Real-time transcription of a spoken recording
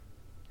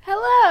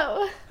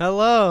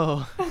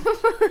Hello.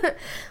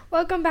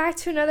 Welcome back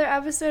to another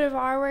episode of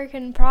Our Work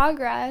in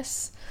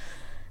Progress.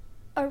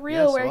 A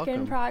real Yes, work in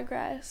welcome.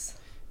 progress.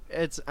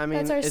 It's our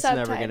never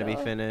going to be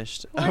subtitle.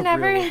 finished. We're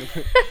never-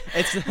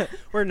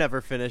 We're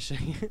never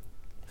finishing.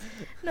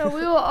 No,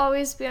 we will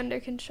always be under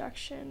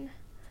construction.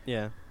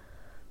 Yeah.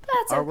 But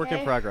that's Our okay. work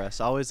in progress,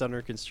 always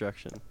under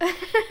construction.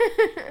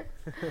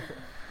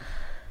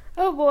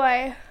 Oh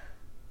boy.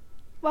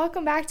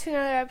 Welcome back to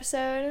another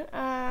episode.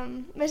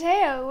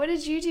 Mateo, what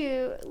did you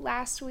do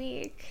last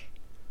week?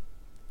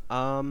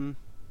 Well,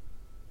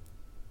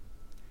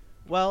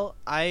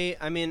 I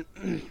mean,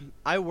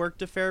 I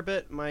worked a fair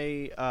bit.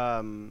 My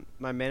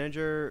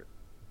manager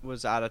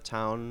was out of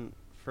town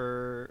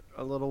for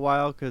a little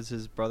while because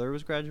his brother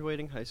was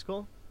graduating high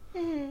school.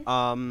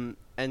 Mm-hmm.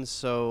 And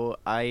so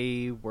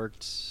I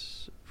worked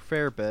a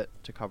fair bit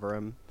to cover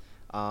him.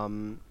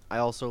 I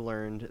also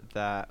learned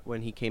that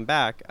when he came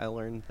back, I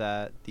learned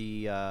that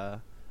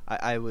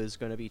I was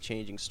going to be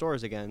changing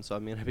stores again, so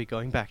I'm going to be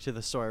going back to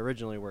the store I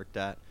originally worked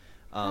at.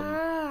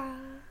 Because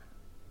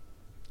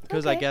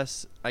Okay.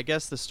 I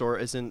guess the store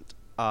isn't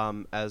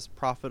as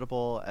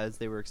profitable as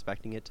they were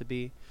expecting it to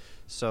be.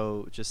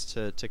 So just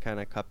to kind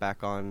of cut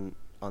back on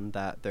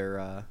that,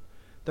 they're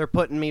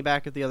putting me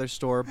back at the other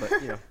store, but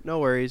no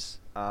worries.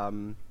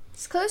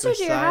 It's closer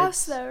to your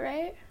house, besides- though,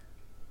 right?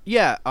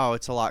 Yeah. Oh,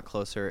 it's a lot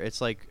closer. It's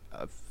like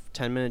a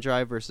 10-minute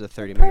drive versus a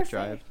 30-minute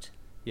drive. Perfect.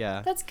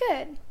 Yeah. That's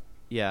good.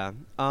 Yeah.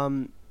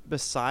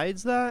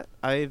 Besides that,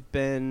 I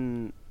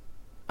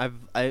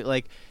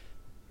like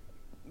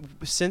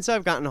since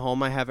I've gotten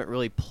home, I haven't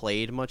really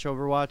played much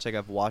Overwatch. Like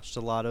I've watched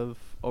a lot of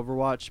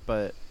Overwatch,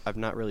 but I've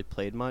not really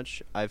played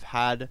much. I've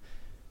had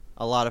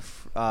a lot of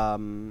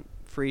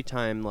free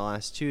time the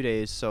last 2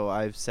 days, so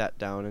I've sat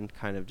down and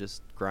kind of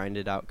just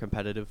grinded out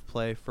competitive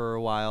play for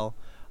a while.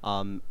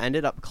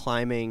 Ended up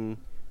climbing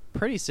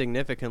pretty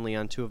significantly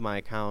on 2 of my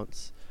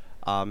accounts,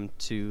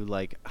 to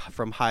like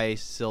from high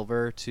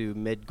silver to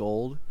mid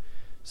gold.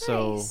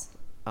 So Nice.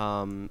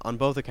 on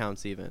both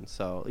accounts even.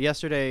 So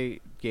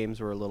yesterday games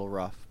were a little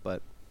rough,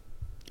 but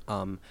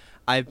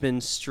I've been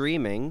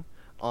streaming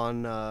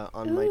on my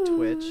Ooh.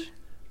 Twitch.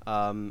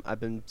 I've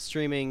been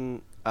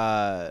streaming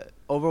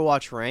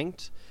Overwatch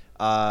ranked.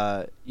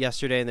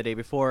 Yesterday and the day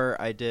before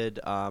I did,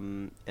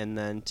 and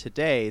then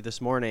this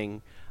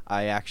morning,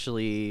 I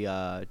actually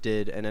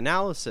did an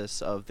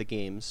analysis of the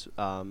games.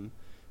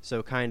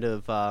 So kind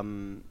of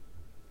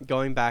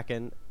going back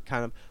and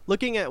kind of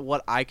looking at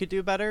what I could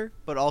do better,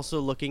 but also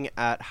looking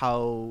at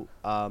how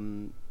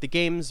the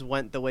games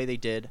went the way they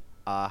did,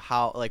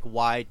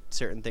 why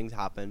certain things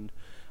happened.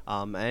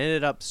 I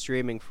ended up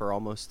streaming for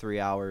almost 3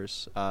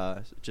 hours,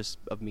 just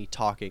of me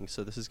talking.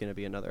 So this is going to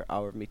be another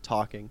hour of me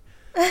talking.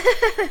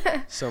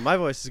 So my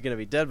voice is going to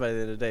be dead by the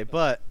end of the day.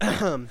 But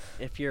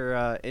if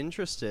you're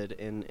interested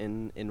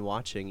in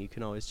watching, you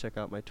can always check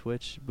out my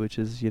Twitch, which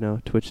is,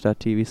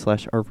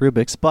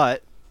 twitch.tv/rubix.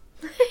 But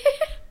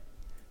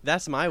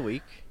that's my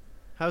week.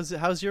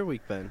 How's your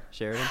week been,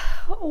 Sheridan?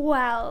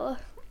 Well,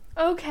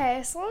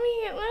 okay, so let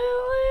me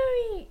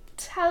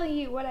tell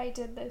you what I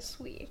did this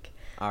week.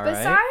 All right.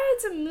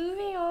 Besides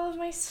moving all of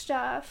my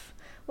stuff,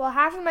 well,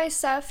 half of my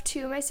stuff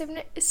to my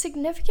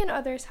significant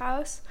other's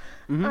house,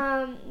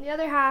 Mm-hmm. the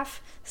other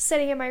half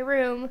sitting in my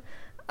room,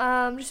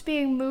 just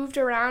being moved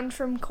around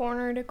from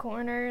corner to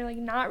corner, like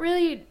not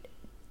really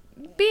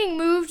being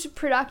moved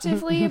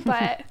productively,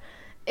 but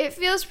it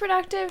feels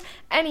productive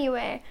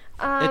anyway.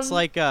 It's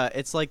like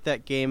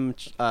that game,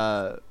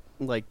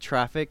 like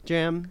Traffic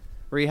Jam,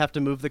 where you have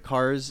to move the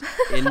cars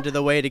into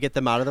the way to get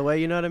them out of the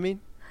way. You know what I mean?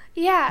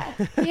 Yeah,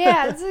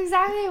 that's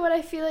exactly what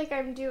I feel like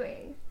I'm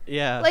doing.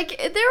 Yeah. Like,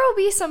 there will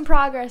be some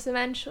progress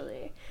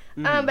eventually.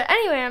 Mhm. But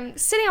anyway, I'm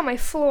sitting on my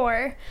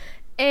floor,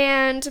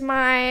 and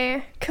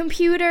my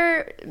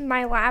computer,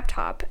 my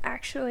laptop,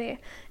 actually,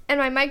 and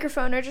my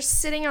microphone are just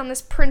sitting on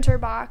this printer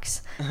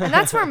box. And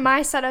that's where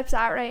my setup's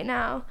at right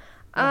now.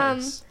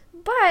 Nice.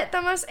 But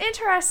the most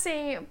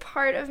interesting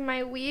part of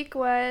my week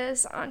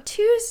was on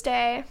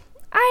Tuesday,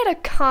 I had a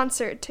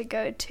concert to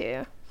go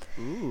to.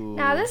 Ooh.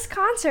 Now, this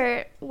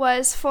concert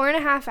was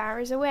 4.5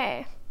 hours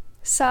away.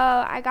 So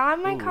I got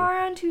in my Ooh. car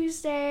on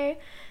Tuesday,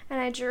 and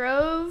I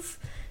drove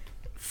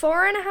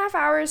 4.5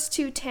 hours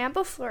to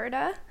Tampa,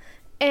 Florida,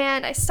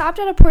 and I stopped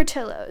at a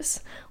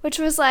Portillo's, which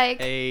was like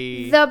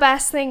the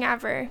best thing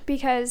ever,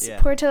 because Yeah.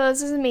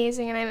 Portillo's is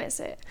amazing and I miss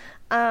it.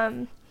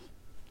 And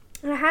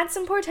I had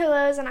some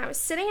Portillo's, and I was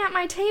sitting at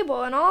my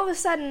table, and all of a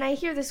sudden I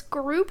hear this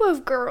group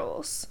of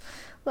girls,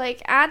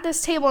 like at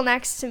this table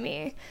next to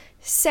me,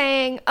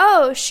 saying,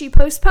 "Oh, she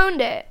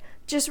postponed it,"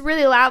 just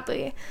really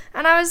loudly.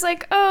 And I was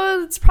like,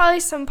 oh, it's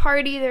probably some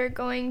party they're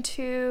going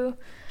to.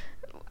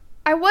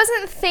 I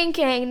wasn't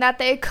thinking that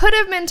they could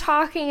have been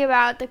talking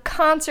about the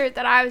concert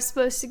that I was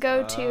supposed to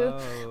go to,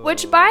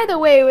 which, by the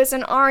way, was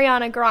an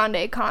Ariana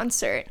Grande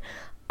concert.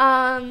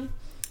 And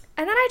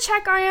then I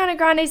check Ariana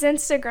Grande's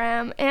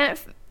Instagram, and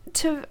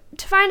to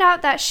find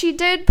out that she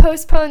did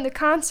postpone the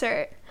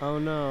concert. Oh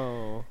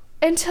no.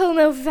 Until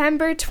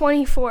November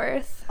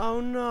 24th. Oh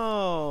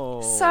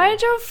no. So I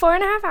drove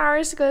 4.5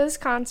 hours to go to this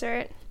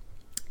concert.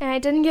 and I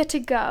didn't get to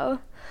go.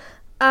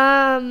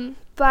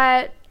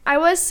 But I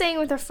was staying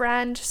with a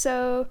friend,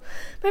 so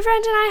my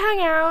friend and I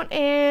hung out,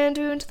 and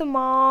we went to the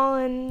mall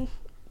and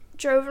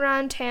drove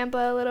around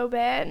Tampa a little bit,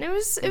 and it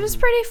was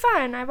pretty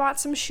fun. I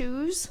bought some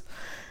shoes.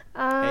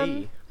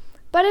 Hey.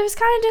 But it was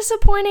kind of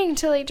disappointing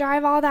to like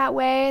drive all that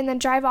way and then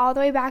drive all the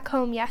way back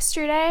home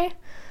yesterday.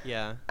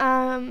 Yeah.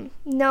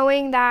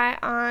 Knowing that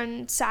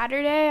on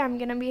Saturday I'm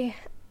gonna be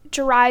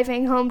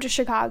driving home to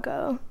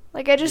Chicago.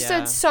 Like I just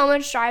did so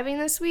much driving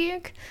this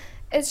week.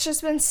 It's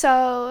just been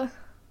so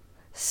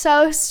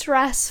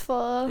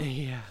stressful.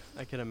 Yeah,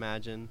 I can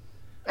imagine.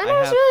 And I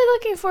was really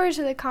looking forward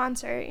to the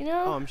concert, you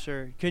know? Oh, I'm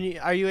sure.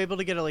 Are you able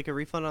to get a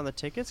refund on the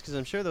tickets? Because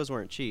I'm sure those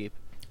weren't cheap.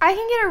 I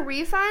can get a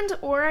refund,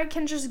 or I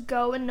can just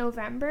go in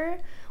November,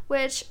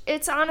 which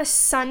it's on a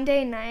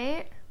Sunday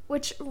night,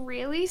 which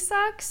really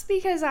sucks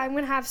because I'm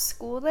going to have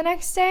school the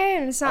next day,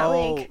 and it's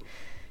not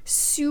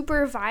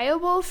super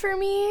viable for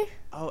me.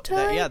 Oh,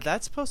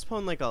 that's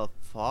postponed a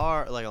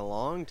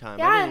long time.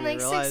 Yeah, in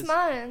 6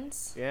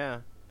 months. Yeah.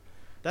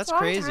 That's a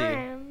long crazy.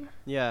 Time.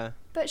 Yeah.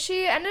 But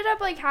she ended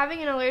up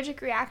having an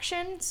allergic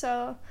reaction,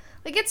 so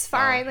it's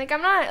fine.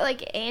 I'm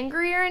not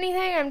angry or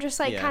anything. I'm just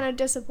kind of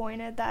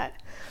disappointed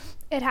that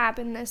it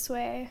happened this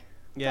way.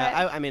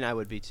 Yeah, I mean I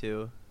would be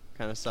too.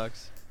 Kind of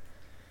sucks.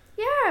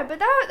 Yeah, but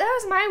that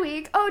was my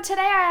week. Oh,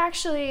 today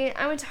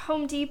I went to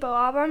Home Depot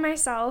all by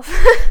myself.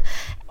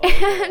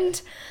 And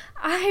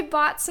I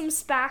bought some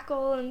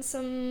spackle and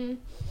some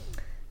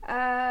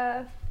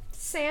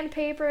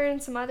sandpaper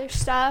and some other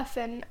stuff,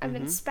 and I've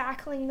been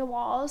spackling the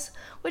walls,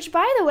 which,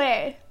 by the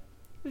way,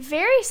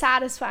 very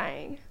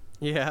satisfying.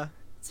 Yeah.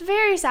 It's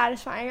very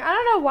satisfying. I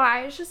don't know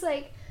why. It's just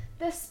the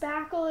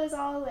spackle is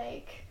all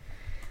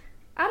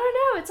I don't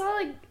know. It's all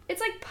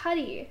it's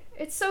putty.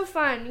 It's so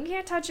fun. You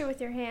can't touch it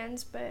with your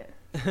hands, but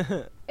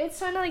it's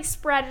fun to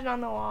spread it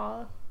on the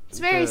wall. It's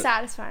very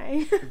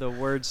satisfying. The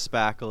word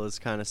spackle is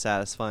kind of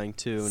satisfying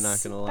too,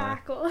 not gonna lie.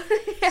 Spackle.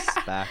 Yeah.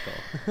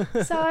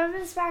 Spackle. So I've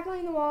been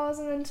spackling the walls,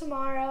 and then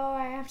tomorrow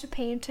I have to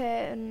paint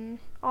it and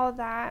all of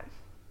that.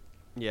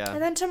 Yeah.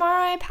 And then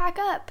tomorrow I pack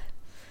up,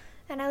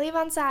 and I leave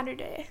on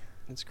Saturday.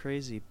 It's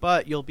crazy.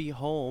 But you'll be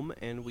home,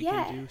 and we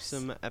can do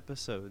some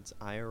episodes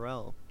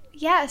IRL.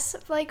 Yes,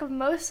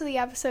 most of the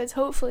episodes,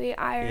 hopefully,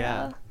 IRL.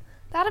 Yeah.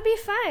 That'll be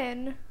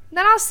fun.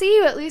 Then I'll see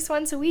you at least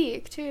once a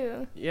week,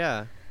 too.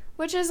 Yeah.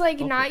 Which is,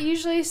 not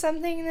usually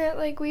something that,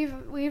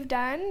 we've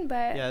done,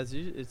 but... Yeah,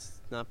 it's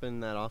not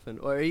been that often.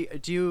 Or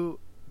do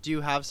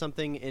you have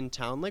something in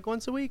town,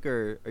 once a week,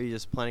 or are you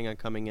just planning on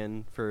coming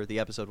in for the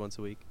episode once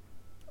a week?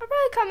 I'll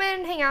probably come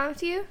in and hang out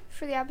with you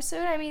for the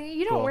episode. I mean,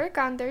 you don't Cool. work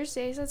on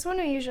Thursdays. That's when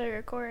we usually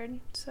record,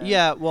 so...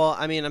 Yeah, well,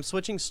 I mean, I'm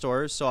switching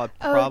stores, so I'll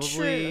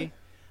probably...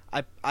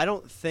 True. I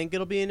don't think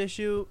it'll be an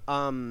issue.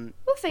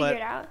 We'll figure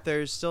it out.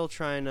 They're still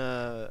trying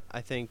to,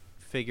 I think,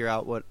 figure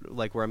out where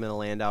I'm gonna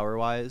land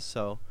hour-wise.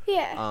 So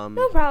yeah,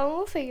 no problem.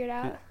 We'll figure it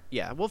out.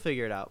 Yeah, we'll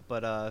figure it out.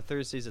 But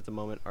Thursdays at the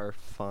moment are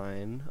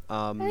fine.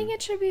 I think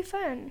it should be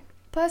fun.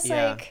 Plus,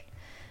 yeah.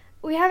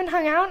 we haven't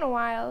hung out in a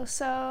while,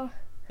 so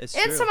It's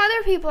and true. some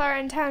other people are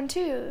in town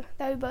too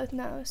that we both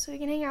know, so we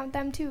can hang out with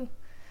them too.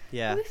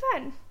 Yeah, It'll be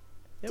fun.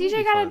 It will DJ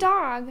be got fun. a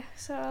dog,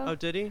 so... Oh,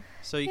 did he?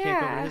 So you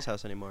can't go over to his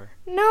house anymore?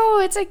 No,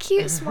 it's a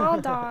cute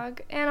small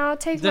dog, and I'll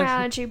take my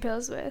allergy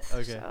pills with.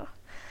 Okay. So.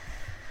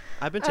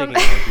 I've been taking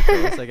allergy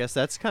pills. I guess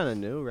that's kind of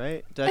new,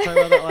 right? Did I talk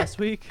about that last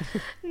week?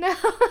 No.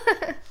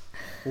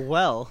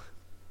 Well,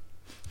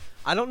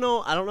 I don't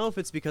know if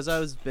it's because I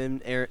was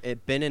been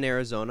in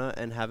Arizona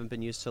and haven't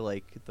been used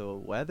to the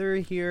weather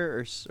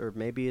here, or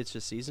maybe it's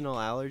just seasonal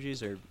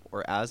allergies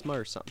or asthma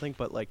or something.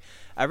 But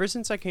ever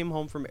since I came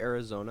home from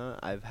Arizona,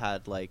 I've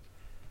had a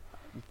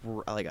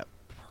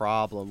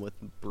problem with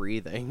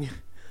breathing,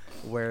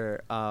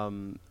 where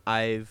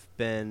I've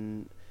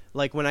been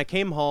when I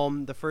came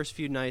home, the first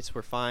few nights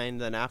were fine.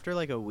 Then after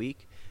a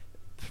week,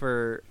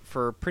 for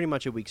pretty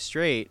much a week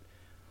straight,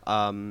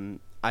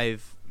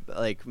 I've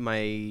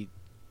my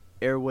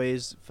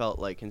airways felt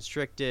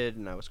constricted,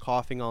 and I was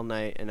coughing all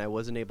night, and I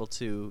wasn't able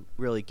to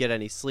really get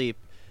any sleep.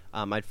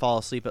 I'd fall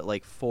asleep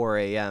at 4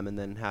 a.m. and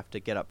then have to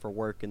get up for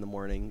work in the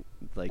morning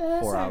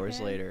 4 hours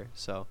later.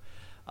 So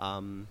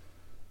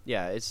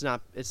yeah, it's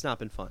not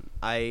been fun.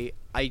 I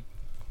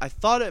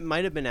thought it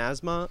might have been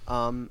asthma,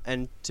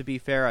 and to be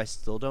fair, I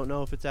still don't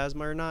know if it's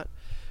asthma or not.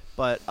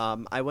 But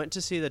I went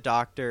to see the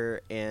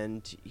doctor,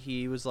 and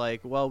he was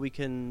like, well, we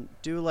can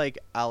do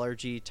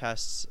allergy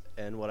tests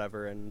and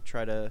whatever and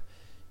try to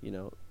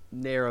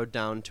narrow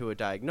down to a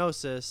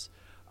diagnosis.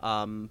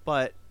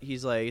 But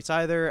he's like, it's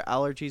either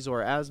allergies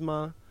or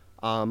asthma.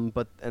 And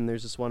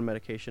there's this one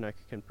medication I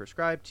can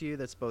prescribe to you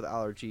that's both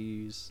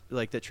allergies,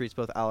 that treats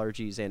both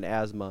allergies and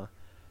asthma.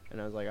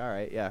 And I was like, all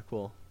right, yeah,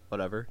 cool,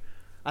 whatever.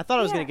 I thought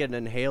I was gonna get an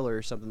inhaler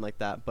or something like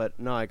that, but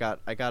no, I got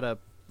a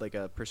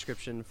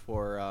prescription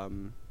for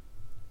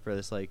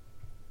this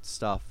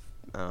stuff.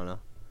 I don't know.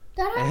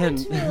 That happened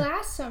to me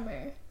last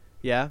summer.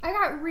 Yeah? I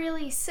got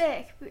really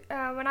sick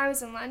when I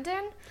was in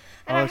London,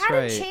 and I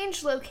hadn't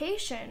changed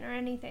location or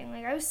anything.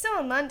 I was still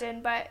in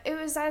London, but it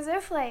was as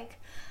if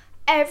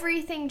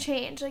everything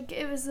changed. Like,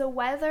 it was the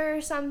weather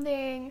or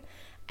something,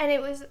 and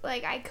it was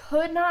like I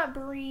could not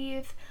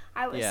breathe.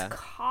 I was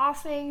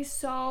coughing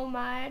so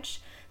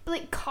much. But,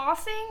 like,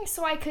 coughing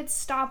so I could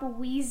stop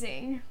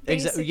wheezing,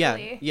 basically.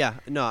 Yeah.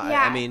 No,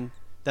 yeah. I mean,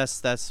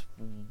 that's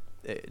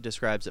it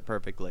describes it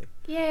perfectly.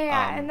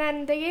 Yeah, and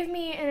then they gave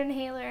me an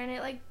inhaler, and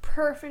it, like,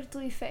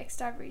 perfectly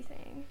fixed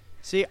everything.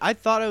 See, I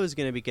thought I was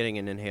going to be getting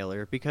an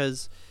inhaler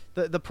because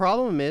the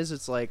problem is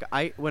it's like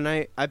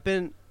I've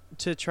been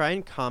to try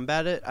and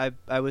combat it.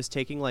 I was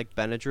taking like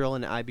Benadryl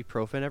and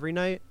ibuprofen every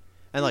night.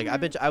 And like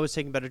I was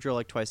taking Benadryl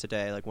like twice a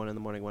day, like one in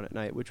the morning, one at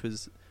night, which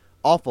was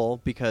awful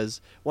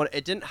because one,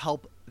 it didn't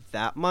help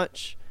that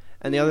much.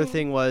 And the other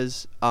thing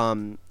was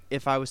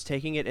if I was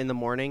taking it in the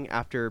morning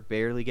after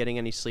barely getting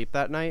any sleep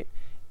that night,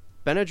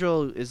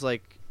 Benadryl is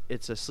like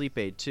it's a sleep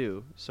aid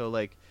too. So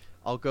like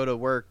I'll go to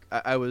work.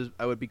 I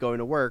would be going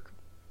to work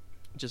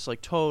just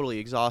like totally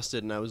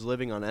exhausted, and I was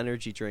living on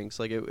energy drinks.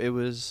 Like it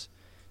was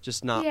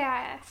just not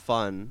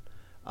fun.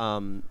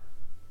 And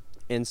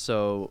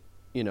so,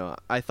 you know,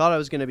 I thought I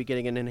was going to be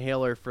getting an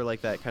inhaler for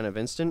like that kind of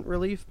instant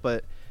relief,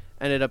 but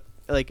ended up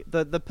like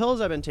the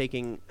pills I've been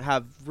taking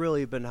have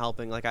really been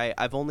helping. Like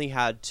I've only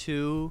had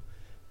 2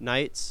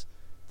 nights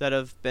that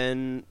have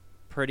been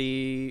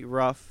pretty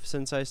rough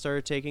since I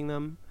started taking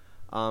them.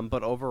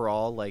 But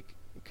overall, like,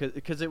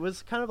 because it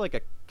was kind of like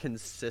a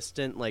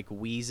consistent like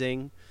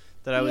wheezing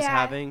that I was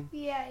having.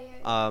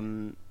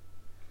 And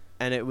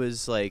it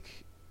was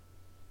like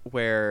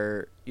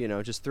where, you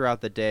know, just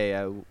throughout the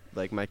day,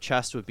 like my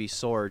chest would be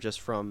sore just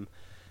from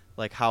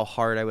like how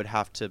hard I would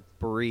have to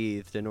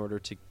breathe in order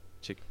to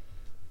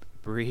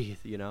breathe,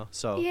 you know.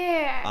 So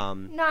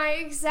no, I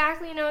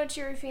exactly know what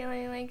you were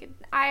feeling. Like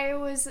I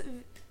was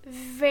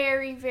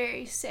very,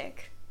 very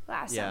sick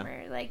last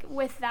summer, like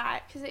with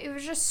that, because it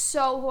was just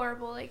so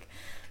horrible. Like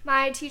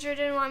my teacher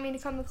didn't want me to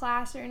come to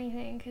class or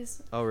anything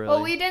because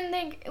well, we didn't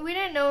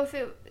know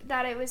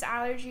that it was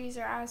allergies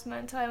or asthma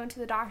until I went to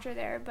the doctor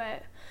there.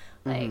 But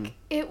like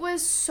it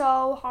was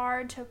so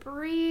hard to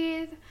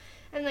breathe,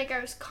 and like I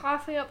was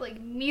coughing up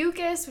like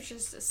mucus, which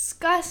is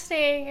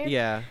disgusting.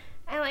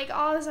 And like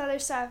all this other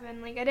stuff,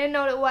 and like I didn't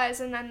know what it was,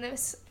 and then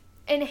this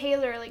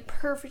inhaler like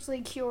perfectly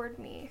cured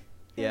me.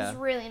 It was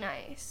really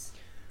nice.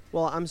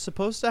 Well, I'm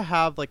supposed to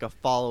have like a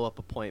follow-up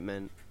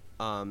appointment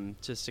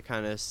just to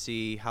kind of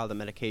see how the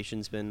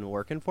medication's been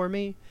working for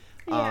me.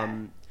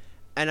 And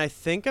I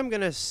think I'm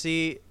going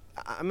to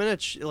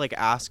like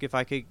ask if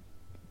I could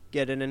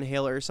get an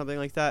inhaler or something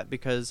like that,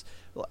 because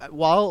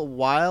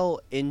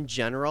while in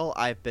general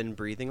I've been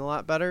breathing a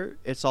lot better,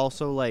 it's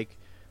also like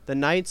the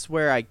nights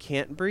where I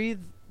can't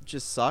breathe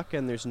just suck,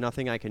 and there's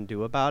nothing I can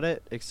do about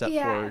it except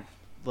for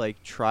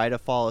like try to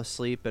fall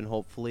asleep, and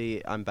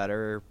hopefully I'm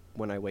better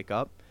when I wake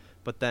up.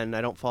 But then I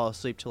don't fall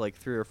asleep till like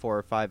 3 or 4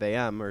 or 5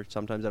 a.m. or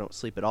sometimes I don't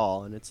sleep at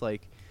all. And it's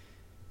like,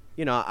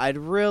 you know, I'd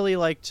really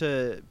like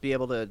to be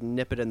able to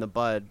nip it in the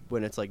bud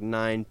when it's like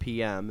 9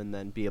 p.m. and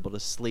then be able to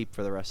sleep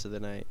for the rest of the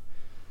night.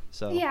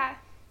 So yeah,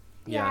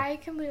 I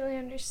completely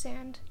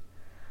understand.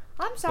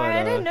 I'm sorry,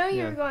 I didn't know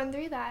you were going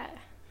through that.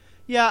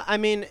 Yeah, I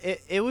mean,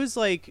 it was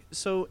like,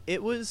 so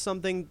it was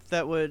something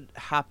that would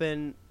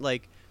happen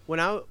like when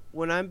I've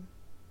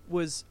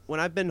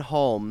been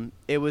home,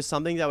 it was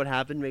something that would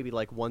happen maybe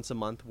like once a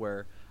month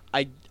where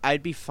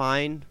I'd be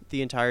fine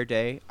the entire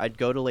day. I'd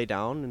go to lay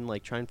down and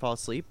like try and fall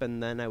asleep,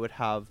 and then I would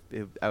have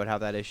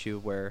that issue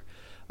where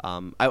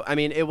I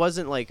mean, it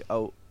wasn't like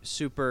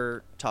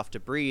super tough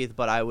to breathe,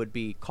 but I would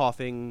be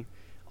coughing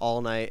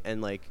all night,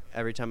 and like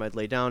every time I'd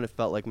lay down, it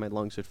felt like my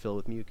lungs would fill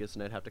with mucus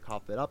and I'd have to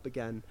cough it up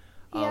again.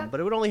 But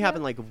it would only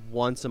happen like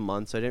once a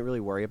month, so I didn't really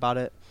worry about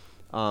it.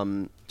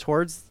 And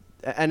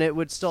it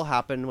would still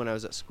happen when I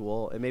was at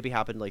school. It maybe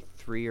happened like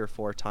 3 or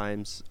 4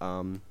 times,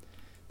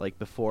 like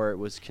before it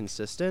was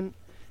consistent.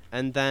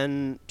 And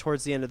then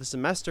towards the end of the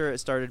semester, it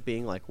started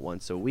being like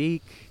once a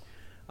week,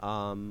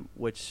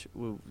 which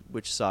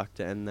sucked.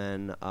 And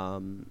then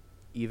and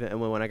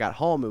when I got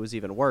home, it was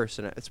even worse.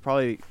 And it's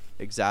probably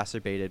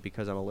exacerbated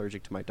because I'm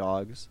allergic to my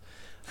dogs,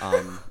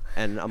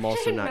 and I'm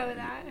also not. Know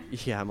that.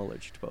 Yeah, I'm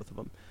allergic to both of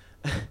them.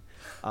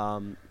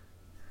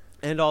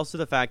 And also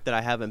the fact that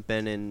I haven't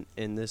been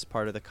in this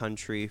part of the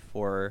country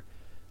for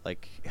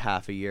like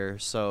half a year,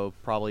 so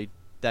probably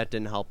that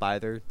didn't help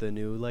either. The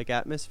new like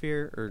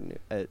atmosphere or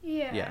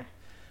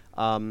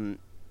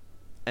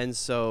and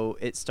so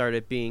it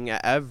started being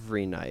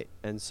every night,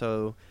 and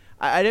so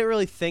I didn't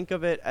really think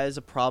of it as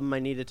a problem I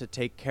needed to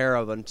take care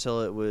of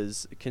until it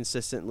was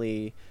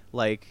consistently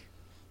like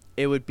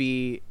it would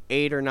be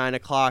 8 or 9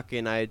 o'clock,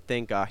 and I'd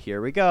think,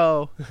 here we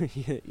go,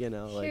 you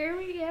know, like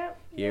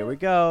here we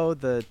go,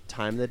 the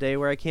time of the day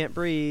where I can't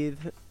breathe,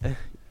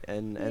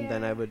 and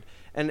then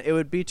it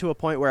would be to a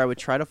point where I would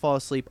try to fall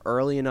asleep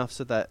early enough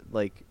so that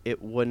like it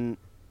wouldn't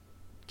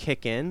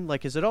kick in,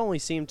 like, 'cause it only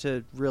seemed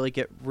to really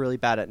get really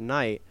bad at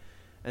night,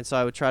 and so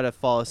I would try to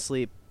fall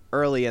asleep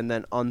early, and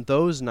then on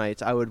those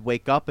nights I would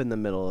wake up in the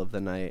middle of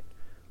the night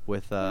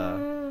with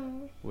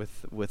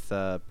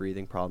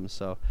breathing problems.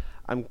 So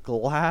I'm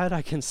glad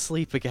I can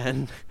sleep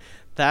again.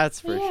 That's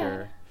for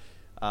sure.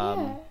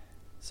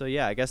 So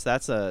yeah, I guess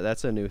that's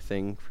a new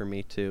thing for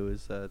me too,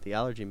 is the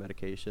allergy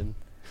medication.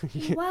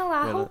 Well,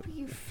 I Well, hope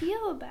you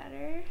feel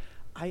better.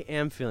 I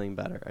am feeling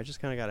better. I just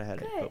kind of got a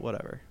headache, Good. but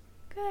whatever.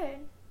 Good.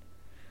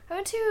 I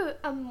went to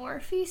a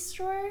Morphe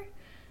store.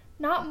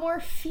 Not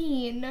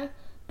morphine,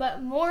 but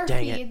Dang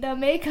Morphe, it. the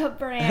makeup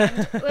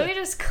brand. Let me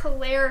just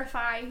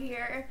clarify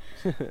here.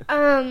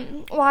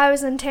 While I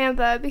was in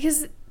Tampa,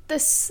 because the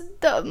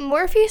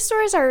Morphe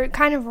stores are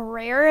kind of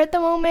rare at the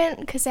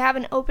moment because they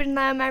haven't opened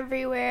them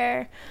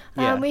everywhere.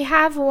 Yeah. We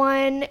have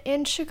one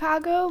in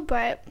Chicago,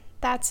 but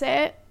that's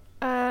it.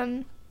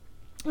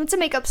 It's a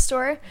makeup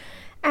store,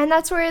 and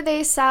that's where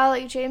they sell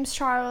like James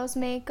Charles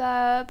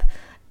makeup,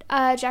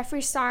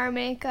 Jeffree Star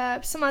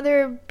makeup, some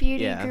other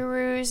beauty Yeah.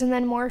 gurus, and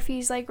then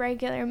Morphe's like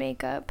regular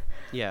makeup.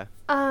 Yeah.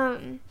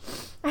 I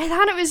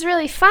thought it was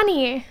really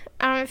funny.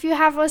 I don't know if you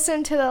have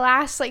listened to the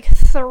last like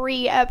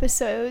 3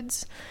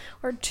 episodes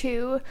or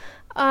 2.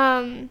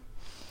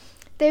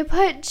 They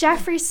put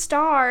Jeffree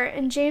Star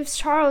and James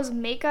Charles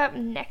makeup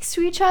next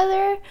to each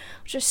other,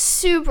 which is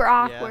super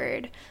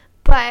awkward.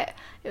 But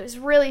it was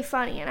really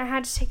funny, and I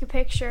had to take a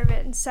picture of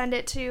it and send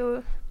it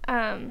to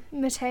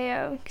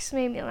Mateo because it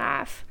made me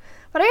laugh.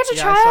 But I got to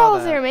Yeah, I try saw all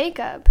of that. their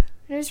makeup.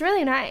 It was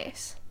really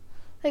nice.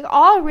 Like,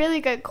 all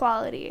really good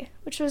quality,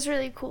 which was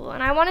really cool.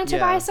 And I wanted to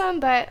buy Yeah. some,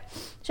 but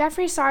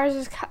Jeffree Star's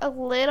is a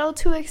little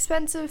too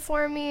expensive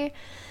for me.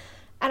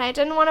 And I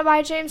didn't want to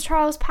buy James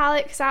Charles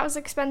palette because that was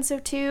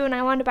expensive too. And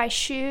I wanted to buy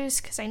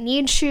shoes because I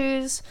need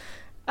shoes.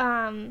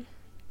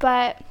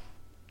 But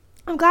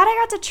I'm glad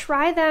I got to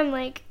try them,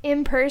 like,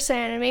 in person.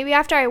 And maybe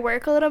after I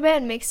work a little bit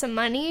and make some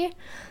money,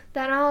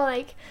 then I'll,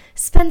 like,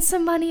 spend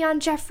some money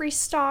on Jeffree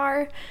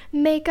Star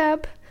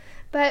makeup.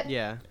 But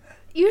Yeah.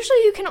 usually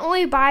you can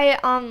only buy it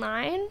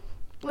online,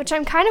 which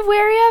I'm kind of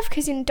wary of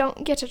because you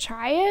don't get to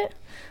try it.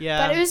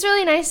 Yeah. But it was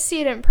really nice to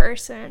see it in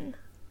person.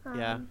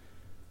 Yeah.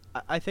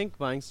 I think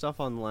buying stuff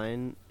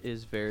online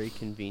is very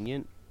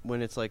convenient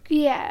when it's like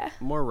Yeah.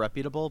 more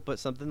reputable, but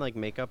something like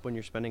makeup when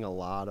you're spending a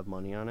lot of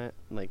money on it,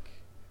 like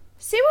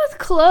Same with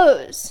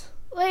clothes.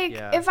 Like,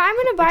 Yeah. if I'm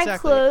going to buy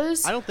Exactly.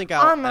 clothes, I don't think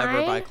I'll ever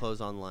online? buy clothes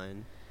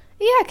online.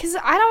 yeah, because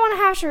I don't want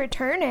to have to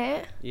return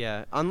it.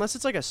 Yeah, unless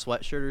it's like a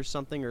sweatshirt or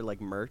something or like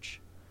merch,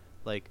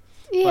 like.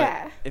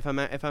 Yeah. But if I'm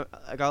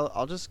like,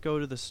 I'll just go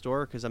to the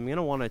store because I'm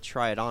gonna want to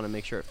try it on and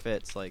make sure it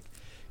fits. Like,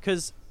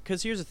 cause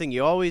here's the thing: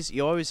 you always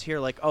hear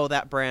like, oh,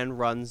 that brand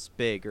runs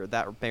big or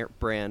that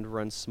brand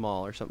runs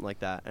small or something like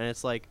that, and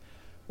it's like,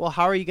 well,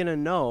 how are you gonna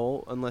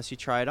know unless you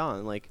try it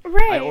on? Like,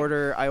 Right.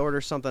 I order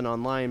something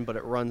online, but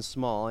it runs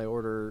small. I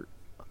order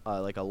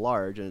like a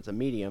large and it's a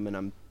medium, and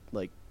I'm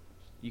like,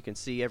 you can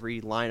see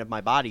every line of my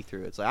body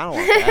through it. It's like, I don't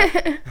want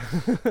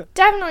that.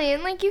 Definitely.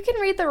 And, like, you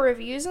can read the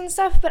reviews and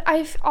stuff, but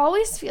I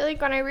always feel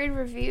like when I read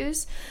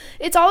reviews,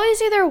 it's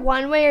always either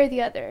one way or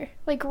the other.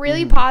 Like,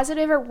 really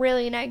positive or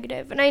really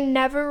negative. And I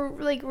never,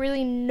 like,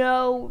 really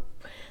know,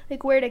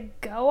 like, where to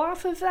go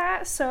off of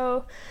that.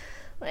 So,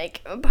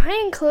 like,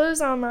 buying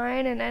clothes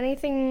online and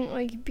anything,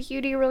 like,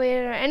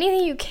 beauty-related or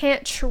anything you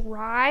can't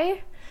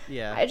try,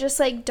 Yeah. I just,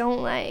 like,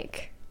 don't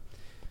like.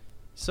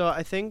 So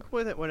I think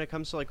with it, when it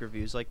comes to like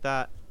reviews like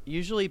that,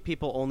 usually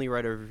people only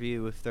write a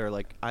review if they're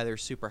like either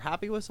super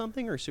happy with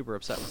something or super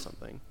upset with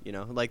something. You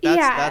know, like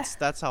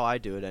that's how I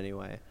do it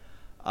anyway.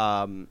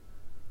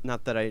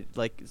 Not that I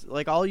like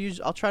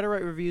I'll try to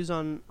write reviews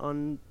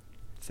on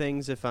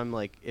things if I'm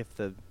like if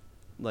the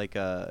like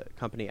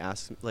company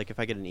asks, like if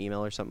I get an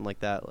email or something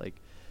like that, like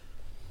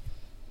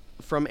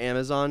from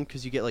Amazon,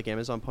 because you get like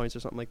Amazon points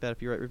or something like that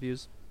if you write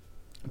reviews.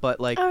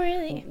 But like, Oh,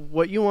 really?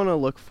 what you want to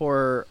look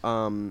for,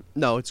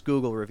 no, it's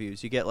Google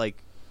reviews. You get like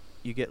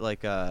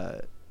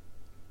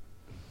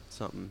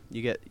something.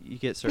 You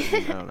get certain.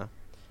 I don't know.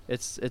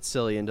 It's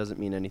silly and doesn't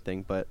mean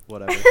anything, but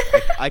whatever.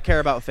 I care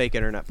about fake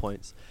internet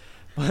points.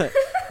 But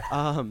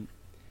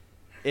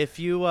if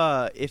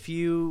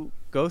you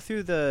go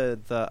through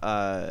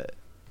the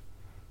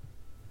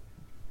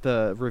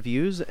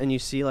reviews and you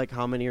see like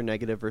how many are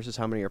negative versus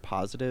how many are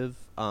positive,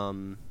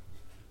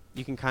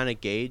 you can kind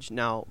of gauge.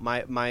 Now,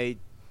 my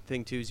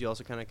thing too is you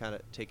also kind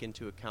of take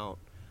into account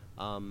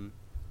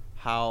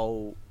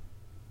how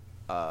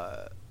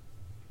the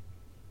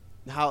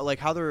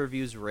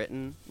review's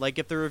written. Like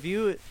if the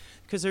review,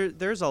 because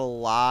there's a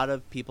lot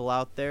of people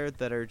out there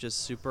that are just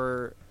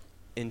super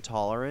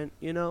intolerant,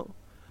 you know,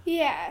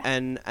 Yeah.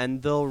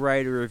 and they'll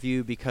write a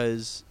review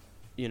because,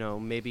 you know,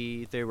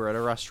 maybe they were at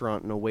a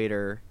restaurant and a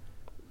waiter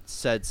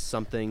said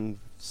something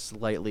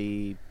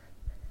slightly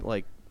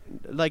like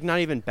not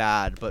even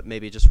bad, but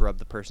maybe just rubbed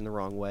the person the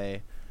wrong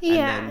way.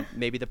 Yeah. And then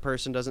maybe the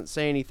person doesn't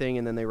say anything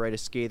and then they write a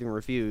scathing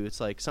review. It's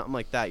like something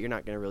like that you're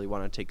not going to really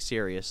want to take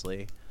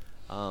seriously.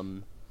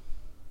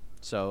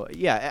 So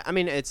yeah, I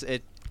mean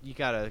you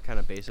got to kind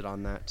of base it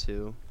on that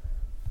too.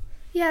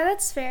 Yeah,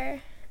 that's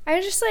fair. I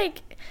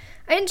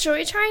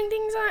enjoy trying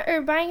things on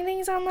or buying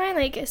things online,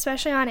 like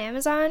especially on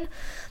Amazon.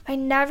 I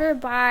never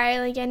buy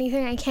like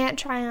anything I can't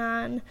try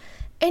on.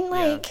 And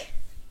like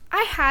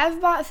I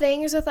have bought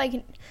things with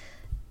like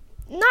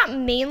not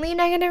mainly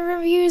negative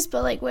reviews,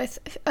 but like with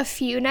a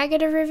few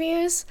negative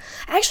reviews.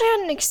 I actually had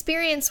an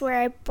experience where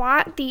I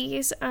bought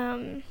these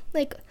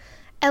like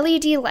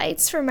LED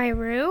lights for my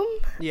room.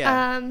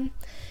 Yeah.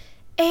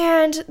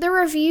 And the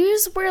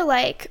reviews were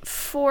like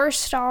 4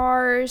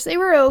 stars. They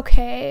were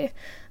okay.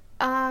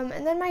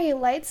 And then my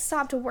lights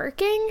stopped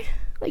working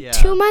like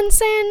 2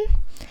 months in.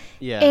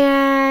 Yeah.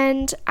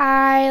 And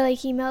I like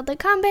emailed the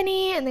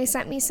company and they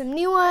sent me some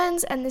new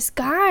ones. And this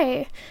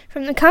guy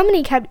from the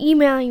company kept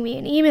emailing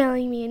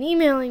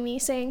me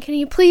saying, can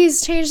you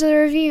please change the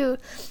review?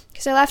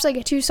 Because I left like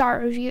a 2-star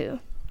review.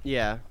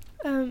 Yeah.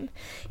 He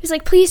was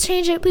like, please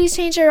change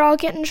it, or I'll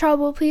get in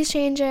trouble, please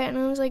change it. And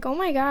I was like, oh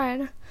my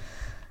God,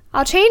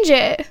 I'll change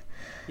it.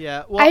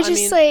 Yeah. Well, I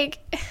mean, like...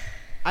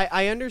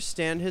 I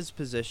understand his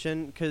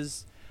position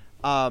because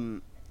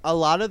a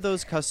lot of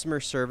those customer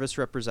service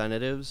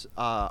representatives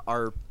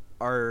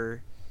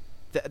I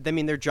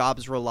mean, their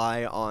jobs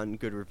rely on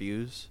good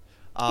reviews.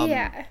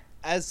 Yeah.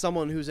 As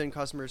someone who's in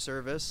customer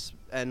service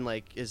and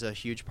like is a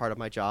huge part of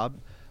my job,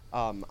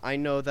 I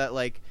know that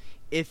like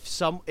if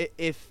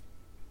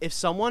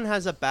someone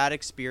has a bad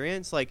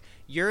experience, like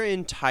your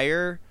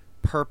entire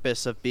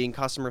purpose of being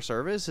customer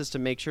service is to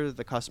make sure that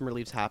the customer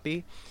leaves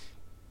happy,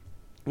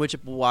 which is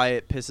why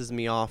it pisses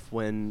me off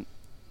when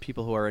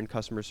people who are in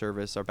customer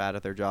service are bad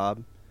at their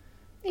job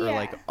or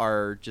like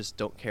are just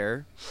don't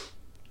care.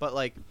 But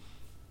like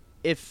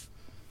if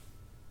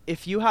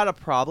you had a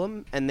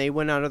problem and they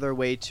went out of their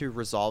way to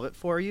resolve it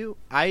for you,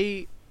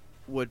 I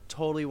would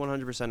totally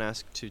 100%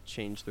 ask to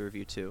change the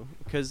review too,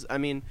 because I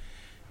mean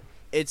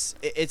it's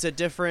a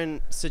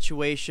different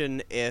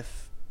situation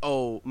if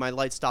my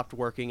light stopped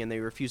working and they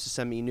refused to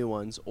send me new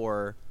ones,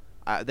 or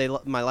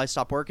my light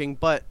stopped working,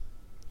 but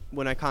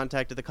when I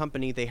contacted the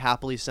company they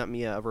happily sent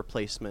me a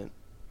replacement.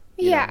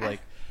 You know,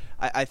 like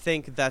I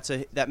think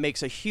that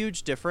makes a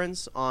huge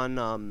difference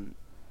on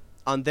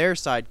their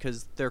side,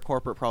 because their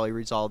corporate probably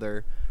reads all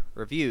their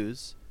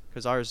reviews,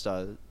 because ours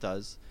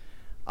does.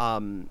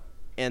 And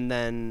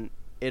then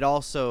it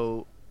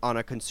also, on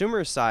a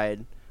consumer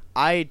side,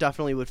 I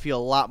definitely would feel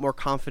a lot more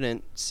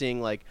confident seeing,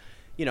 like,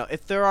 you know,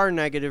 if there are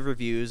negative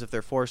reviews, if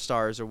they're 4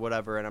 stars or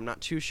whatever, and I'm not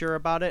too sure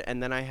about it,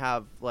 and then I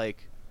have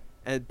like,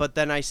 but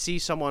then I see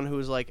someone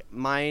who's like,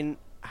 mine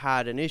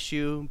had an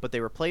issue but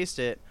they replaced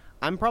it,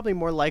 I'm probably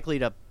more likely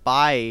to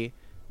buy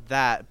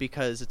that,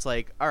 because it's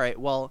like, all right,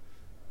 well,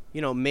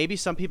 you know, maybe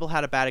some people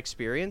had a bad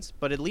experience,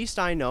 but at least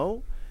I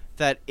know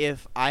that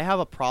if I have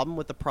a problem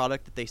with the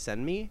product that they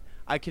send me,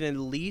 I can at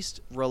least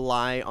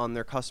rely on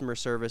their customer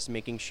service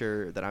making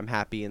sure that I'm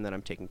happy and that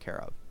I'm taken care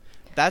of.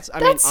 I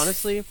mean,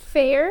 honestly,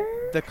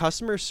 fair. The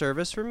customer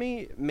service for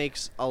me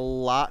makes a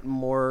lot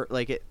more,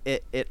 like,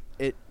 I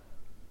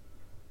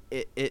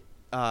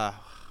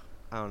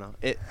don't know.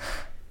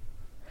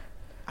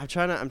 I'm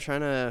trying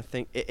to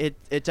think.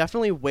 It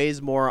definitely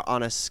weighs more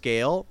on a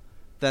scale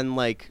than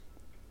like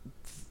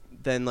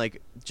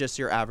just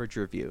your average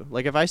review.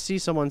 Like, if I see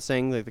someone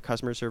saying like the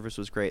customer service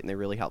was great and they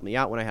really helped me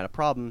out when I had a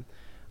problem,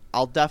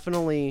 I'll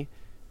definitely,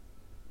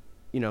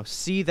 you know,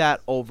 see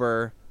that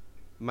over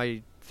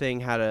my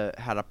thing had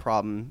a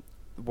problem,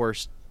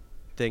 worst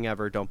thing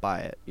ever, don't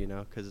buy it, you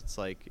know, because it's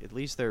like at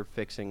least they're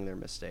fixing their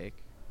mistake.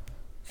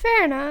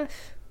 Fair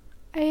enough.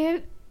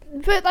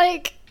 But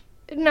like,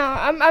 no,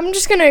 I'm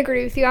just gonna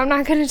agree with you. I'm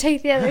not gonna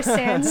take the other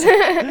stance.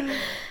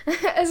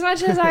 As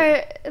much as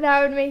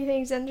that would make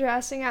things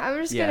interesting, I'm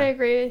just gonna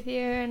agree with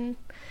you, and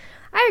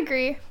I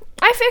agree.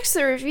 I fixed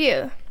the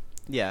review.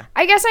 Yeah.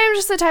 I guess I'm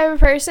just the type of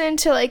person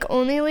to like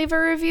only leave a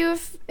review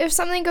if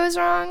something goes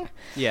wrong.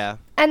 Yeah.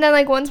 And then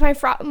like once my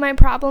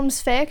problem's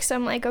fixed,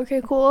 I'm like,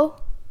 okay,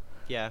 cool.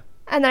 Yeah.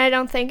 And then I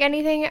don't think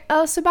anything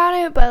else about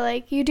it. But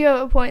like, you do have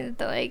a point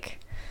that like,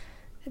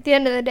 at the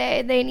end of the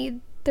day, they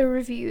need the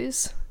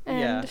reviews.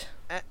 And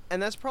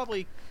and that's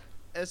probably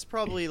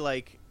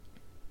like,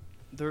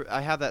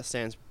 I have that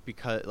stance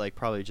because like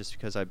probably just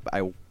because I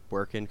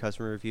work in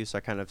customer reviews, so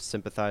I kind of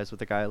sympathize with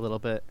the guy a little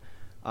bit.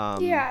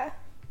 Yeah.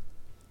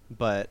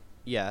 But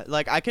yeah,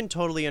 like I can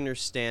totally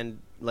understand.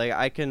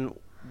 Like and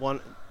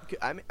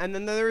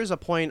then there is a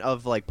point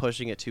of like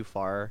pushing it too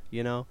far,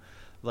 you know,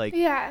 like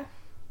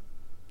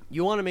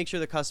you want to make sure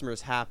the customer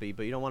is happy,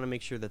 but you don't want to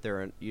make sure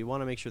that you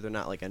want to make sure they're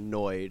not like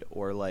annoyed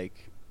or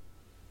like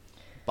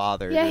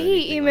bothered. Yeah,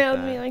 he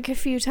emailed me like a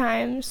few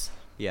times.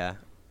 Yeah,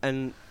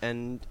 and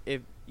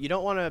if you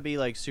don't want to be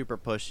like super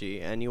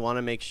pushy, and you want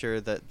to make sure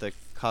that the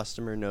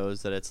customer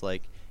knows that it's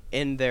like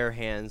in their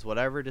hands,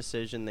 whatever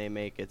decision they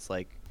make, it's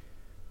like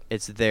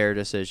it's their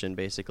decision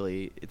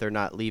basically. They're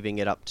not leaving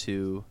it up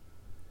to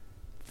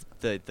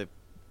the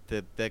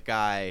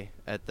guy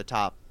at the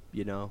top,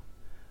 you know,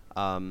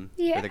 or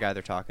the guy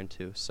they're talking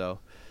to. So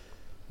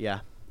yeah,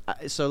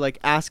 so like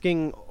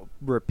asking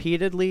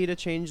repeatedly to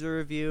change the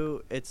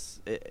review,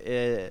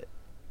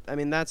 I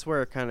mean, that's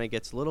where it kind of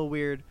gets a little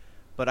weird,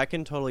 but I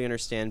can totally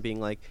understand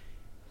being like,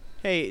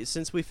 hey,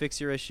 since we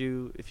fixed your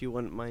issue, if you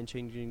wouldn't mind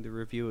changing the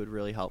review, it would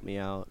really help me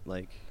out.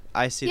 Like,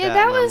 I see Yeah, that.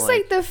 that and I'm was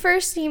like the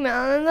first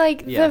email, and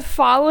like Yeah. the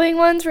following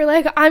ones were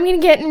like, "I'm gonna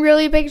get in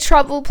really big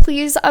trouble.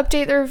 Please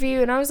update the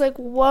review." And I was like,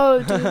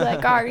 "Whoa, dude!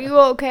 Like, are you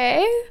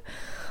okay?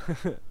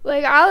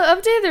 Like, I'll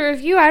update the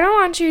review. I don't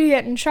want you to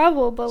get in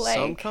trouble, but like,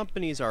 some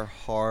companies are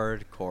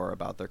hardcore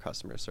about their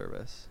customer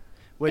service,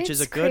 which is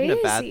a it's good and a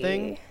bad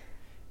thing. crazy.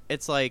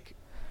 It's like,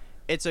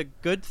 it's a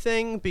good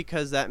thing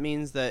because that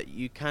means that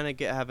you kind of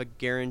have a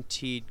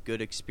guaranteed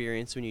good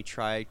experience when you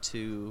try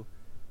to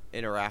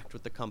interact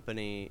with the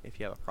company if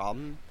you have a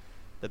problem.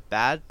 The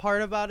bad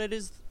part about it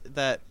is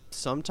that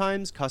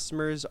sometimes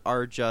customers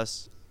are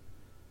just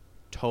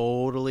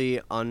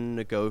totally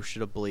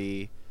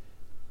unnegotiably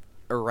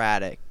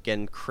erratic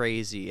and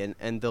crazy,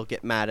 and they'll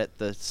get mad at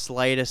the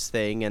slightest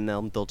thing, and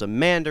they'll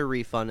demand a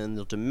refund, and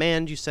they'll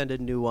demand you send a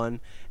new one,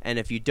 and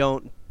if you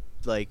don't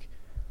like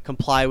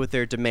comply with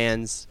their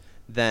demands,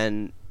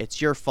 then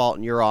it's your fault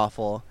and you're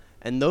awful.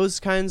 And those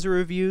kinds of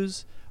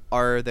reviews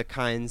are the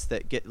kinds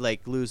that get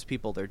like lose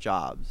people their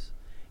jobs.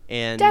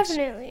 And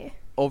Definitely.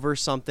 over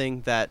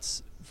something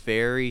that's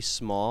very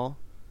small,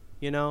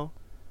 you know,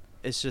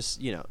 it's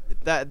just, you know,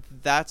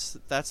 that's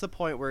the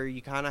point where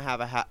you kind of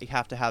you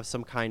have to have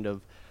some kind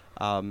of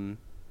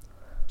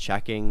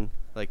checking,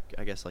 like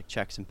I guess like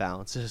checks and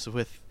balances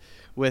with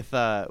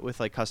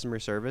like customer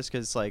service,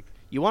 because like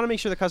you want to make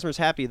sure the customer's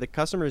happy. The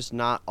customer's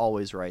not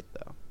always right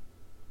though.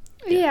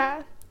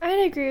 Yeah,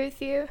 I'd agree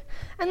with you.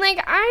 And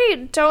like,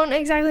 I don't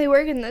exactly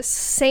work in the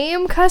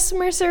same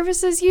customer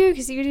service as you,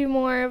 because you do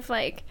more of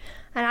like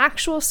an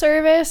actual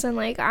service, and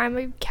like I'm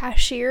a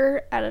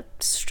cashier at a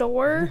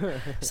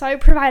store, so I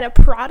provide a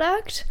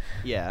product.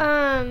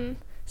 Yeah.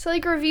 So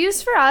like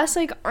reviews for us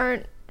like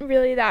aren't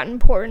really that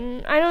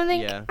important. I don't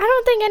think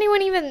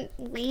anyone even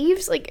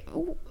leaves. Like,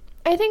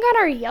 I think on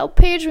our Yelp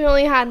page we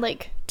only had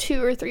like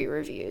 2 or 3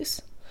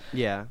 reviews.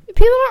 Yeah.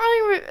 People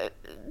don't really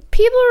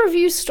people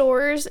review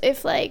stores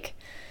if like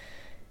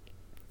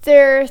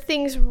there are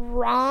things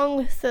wrong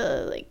with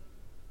the like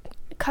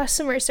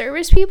customer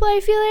service people, I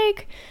feel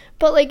like,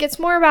 but like it's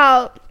more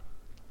about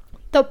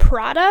the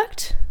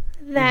product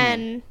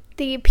than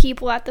the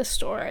people at the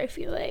store, I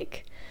feel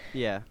like.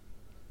 Yeah.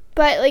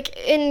 But like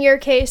in your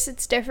case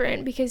it's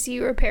different because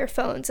you repair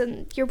phones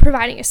and you're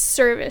providing a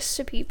service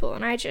to people,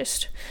 and I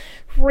just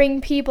ring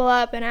people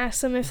up and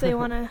ask them if they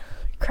want a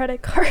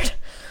credit card.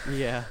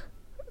 Yeah.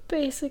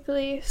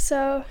 Basically.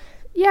 So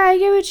yeah, I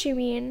get what you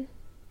mean.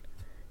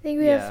 I think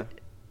we have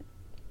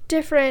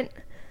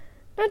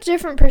not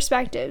different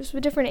perspectives,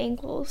 but different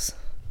angles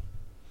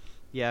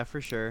Yeah, for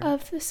sure.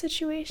 of the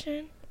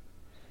situation.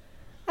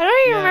 I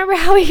don't even remember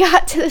how we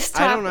got to this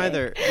topic. I don't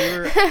either. We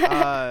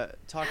were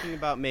talking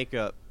about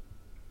makeup.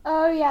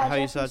 Oh yeah, How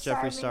you saw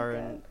Jeffree Star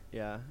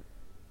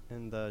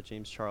and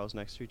James Charles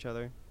next to each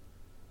other.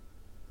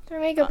 Their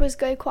makeup was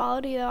good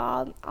quality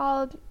though.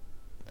 I'll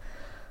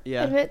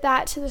Yeah. admit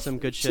that to the Some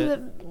good to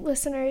shit. the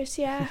listeners.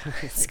 Yeah,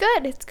 it's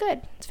good. It's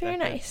good. It's very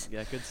Yeah, nice.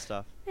 Yeah, good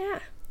stuff. Yeah.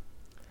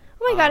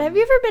 Oh my god, have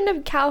you ever been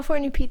to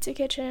California Pizza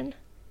Kitchen?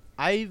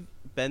 I've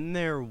been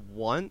there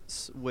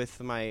once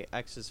with my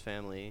ex's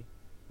family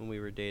when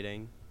we were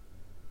dating.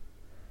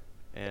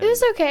 And It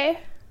was okay.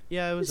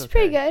 yeah, it was okay.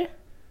 Pretty good.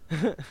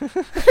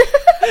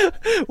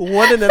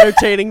 What an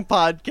entertaining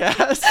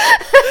podcast.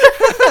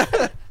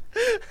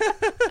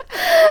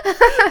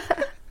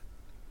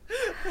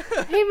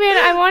 Hey man,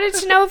 I wanted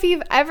to know if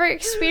you've ever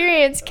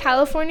experienced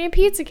California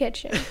Pizza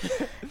Kitchen.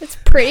 It's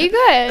pretty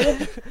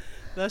good.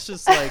 That's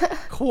just like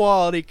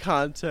quality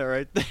content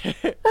right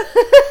there.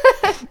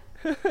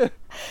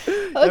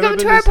 Welcome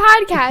to our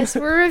podcast.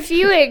 We're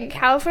reviewing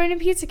California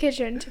Pizza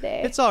Kitchen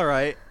today. It's all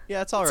right.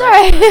 Yeah, it's all It's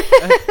right.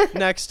 alright.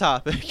 Next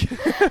topic.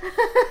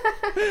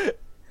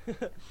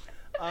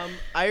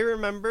 I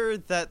remember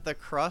that the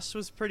crust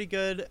was pretty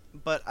good,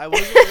 but I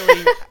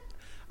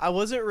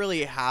wasn't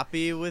really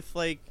happy with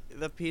like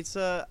the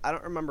pizza. I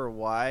don't remember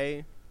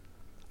why,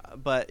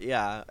 but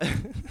yeah.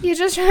 You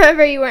just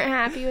remember you weren't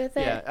happy with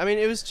it. Yeah, I mean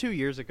it was 2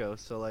 years ago,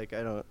 so like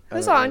I don't. It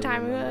was a long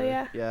time ago,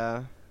 yeah.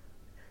 Yeah.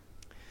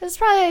 This is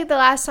probably like the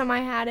last time I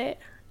had it.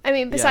 I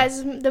mean,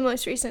 besides the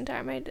most recent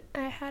time I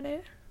had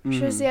it,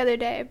 which was the other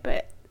day.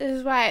 But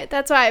that's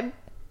why I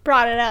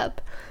brought it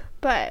up.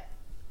 But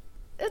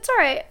it's all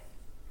right.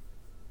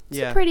 It's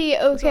a pretty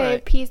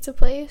okay pizza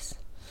place.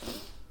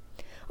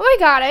 Oh, I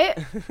got it.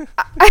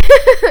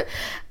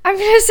 I'm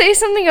gonna say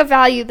something of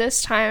value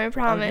this time. I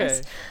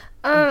promise.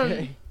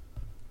 Okay.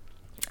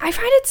 I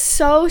find it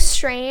so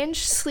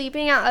strange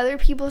sleeping at other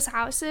people's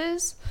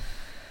houses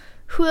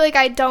who like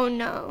I don't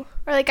know,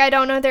 or like I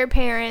don't know their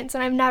parents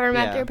and I've never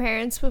met their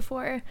parents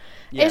before.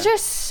 Yeah. It's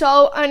just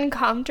so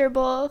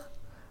uncomfortable.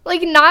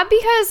 Like, not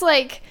because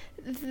like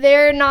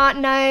they're not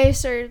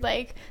nice or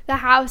like the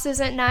house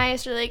isn't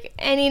nice or like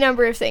any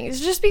number of things.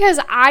 It's just because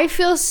I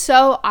feel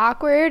so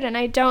awkward and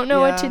I don't know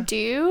what to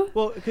do.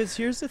 Well, because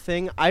here's the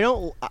thing.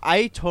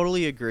 I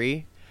totally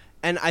agree.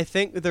 And I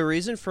think the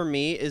reason for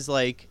me is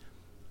like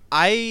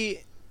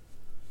I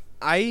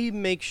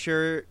make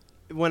sure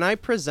when I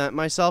present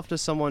myself to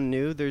someone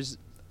new, there's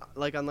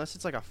like, unless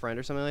it's like a friend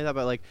or something like that,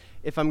 but like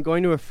if I'm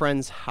going to a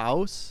friend's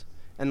house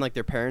and like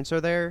their parents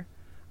are there,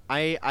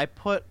 I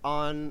put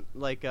on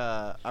like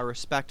a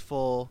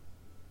respectful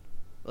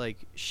like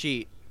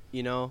sheet,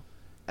 you know,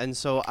 and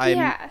so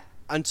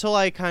until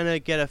I kind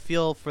of get a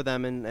feel for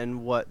them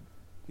and what,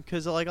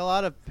 because like a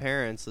lot of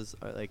parents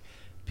are like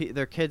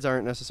their kids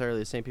aren't necessarily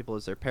the same people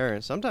as their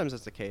parents. Sometimes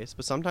that's the case,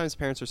 but sometimes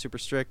parents are super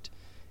strict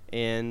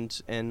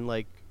and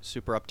like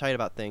super uptight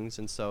about things,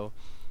 and so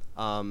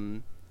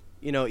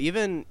you know,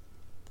 even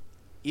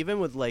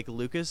with like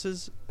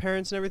Lucas's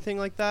parents and everything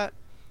like that,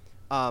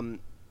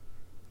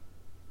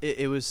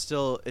 it's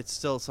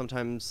still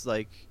sometimes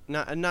like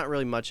not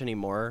really much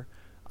anymore,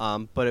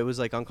 but it was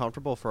like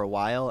uncomfortable for a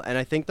while. And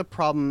I think the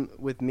problem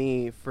with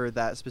me for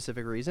that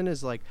specific reason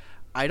is like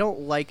I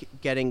don't like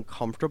getting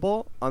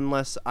comfortable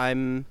unless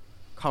I'm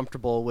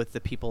comfortable with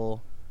the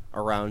people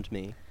around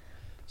me.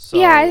 So,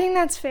 yeah, I think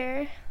that's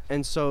fair.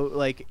 And so,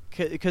 like,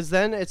 because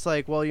then it's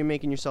like, well, you're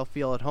making yourself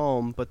feel at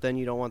home, but then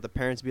you don't want the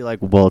parents to be like,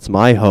 well, it's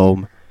my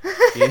home.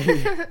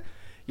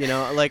 You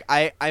know, like,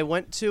 I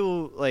went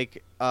to,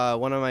 like,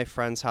 one of my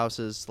friend's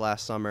houses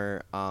last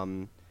summer,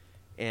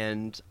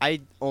 and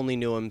I only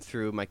knew him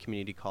through my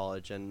community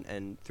college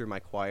and through my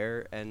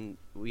choir, and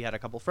we had a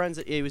couple friends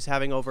that he was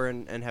having over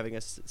and having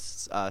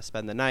us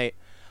spend the night.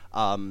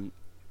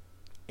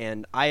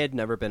 And I had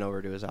never been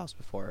over to his house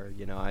before.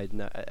 You know,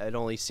 I'd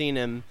only seen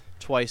him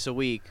twice a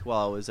week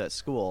while I was at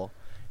school,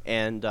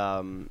 and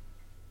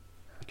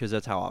because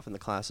that's how often the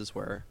classes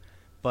were.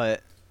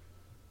 But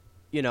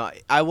you know,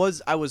 I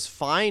was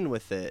fine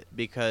with it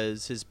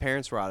because his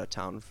parents were out of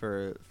town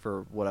for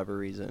whatever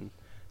reason.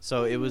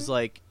 So it was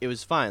like it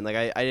was fine. Like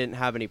I didn't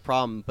have any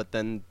problem. But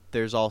then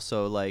there's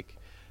also like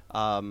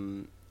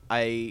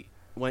I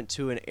went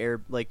to an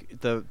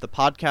like the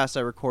podcast I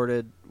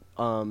recorded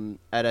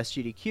at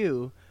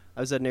SGDQ. I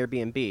was at an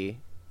Airbnb,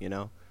 you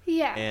know.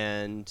 Yeah.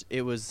 And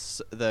it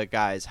was the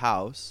guy's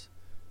house.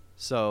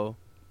 So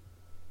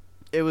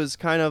it was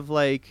kind of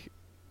like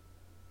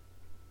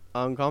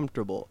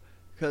uncomfortable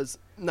because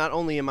not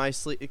only am I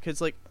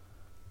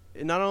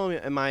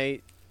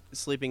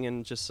sleeping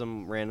in just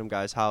some random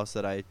guy's house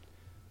that I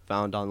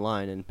found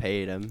online and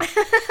paid him,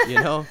 you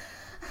know.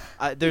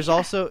 There's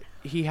also,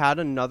 he had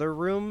another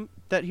room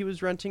that he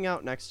was renting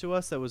out next to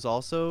us that was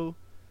also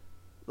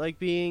like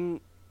being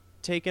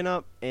taken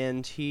up,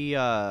 and he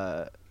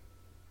had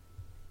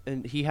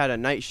a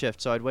night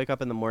shift, so I'd wake up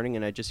in the morning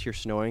and I'd just hear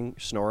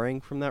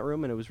snoring from that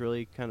room, and it was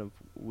really kind of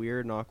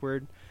weird and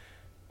awkward.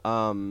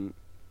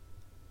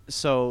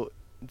 So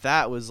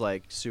that was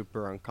like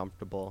super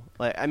uncomfortable.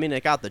 Like, I mean,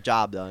 it got the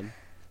job done,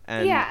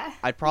 and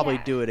I'd probably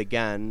do it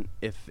again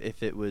if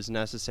it was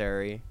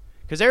necessary,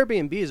 because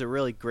Airbnb is a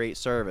really great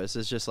service.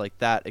 It's just like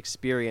that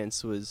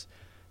experience was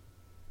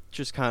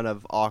just kind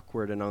of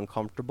awkward and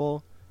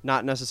uncomfortable,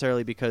 not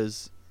necessarily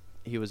because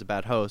he was a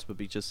bad host, but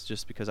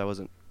just because I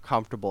wasn't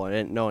comfortable and I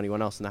didn't know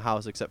anyone else in the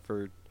house except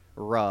for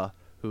Ra,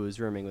 who was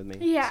rooming with me.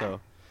 Yeah.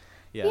 So,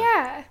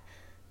 yeah.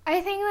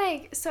 I think,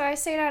 like, so I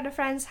stayed at a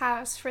friend's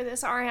house for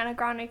this Ariana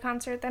Grande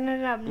concert that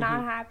ended up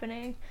not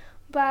happening.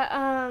 But,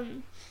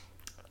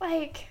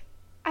 like,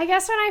 I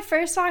guess when I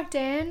first walked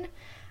in,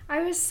 I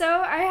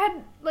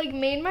had, like,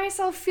 made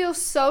myself feel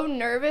so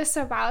nervous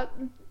about,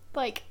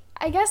 like,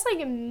 I guess,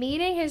 like,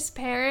 meeting his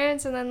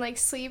parents and then, like,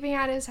 sleeping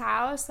at his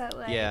house that,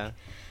 like,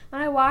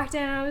 when I walked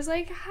in, I was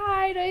like,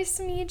 hi, nice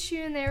to meet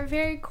you, and they were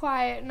very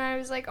quiet, and I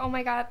was like, oh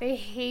my god, they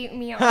hate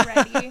me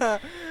already.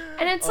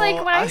 And it's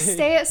like, when I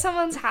stay at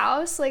someone's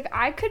house, like,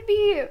 I could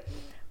be,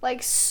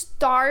 like,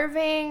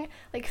 starving,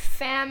 like,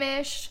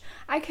 famished,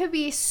 I could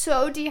be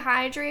so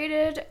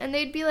dehydrated, and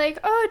they'd be like,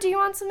 oh, do you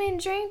want something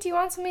to drink? Do you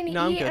want something to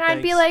eat? Good, and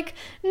I'd be like,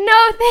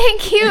 no,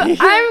 thank you,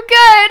 I'm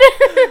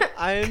good.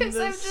 I'm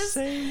the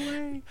same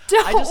way.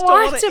 I just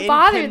don't want to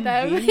bother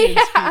them.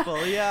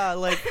 People. Yeah,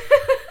 like...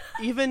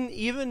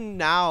 Even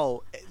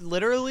now,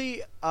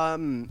 literally,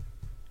 I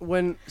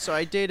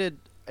dated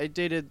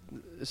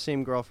the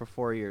same girl for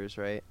 4 years,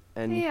 right?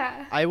 And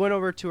I went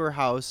over to her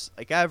house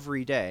like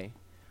every day,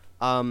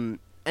 and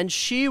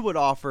she would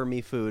offer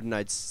me food, and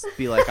I'd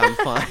be like, I'm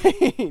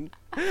fine.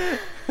 I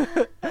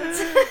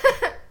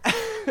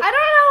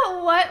don't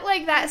know what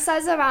like that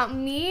says about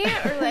me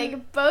or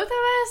like both of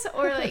us,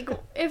 or like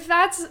if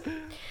that's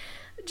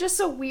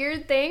just a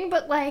weird thing,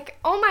 but like,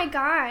 oh my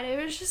god,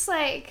 it was just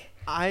like.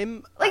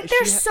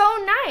 They're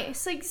so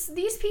nice. Like,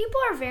 these people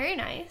are very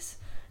nice,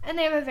 and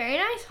they have a very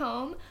nice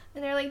home,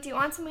 and they're like, do you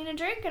want something to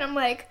drink? And I'm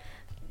like,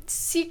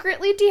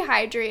 secretly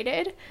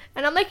dehydrated,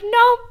 and I'm like,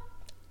 no,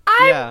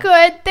 I'm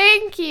good,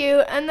 thank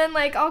you. And then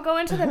like I'll go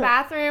into the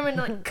bathroom and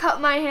like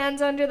cut my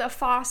hands under the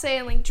faucet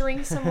and like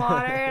drink some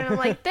water, and I'm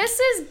like, this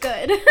is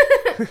good.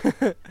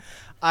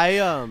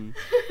 I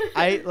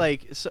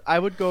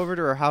would go over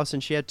to her house,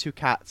 and she had 2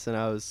 cats, and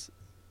I was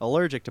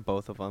allergic to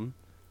both of them.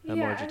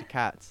 I'm allergic to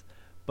cats.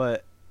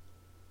 But,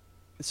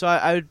 so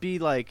I would be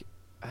like,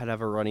 I'd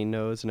have a runny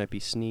nose, and I'd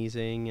be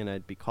sneezing, and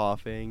I'd be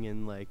coughing,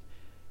 and like,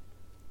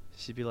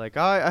 she'd be like,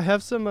 oh, I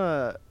have some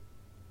like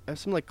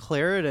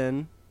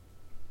Claritin.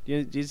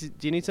 Do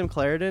you need some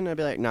Claritin? I'd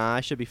be like, nah,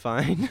 I should be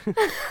fine.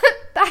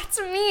 That's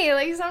me.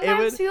 Like,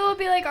 sometimes would- people will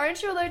be like,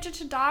 aren't you allergic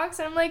to dogs?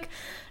 And I'm like,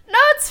 no,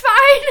 it's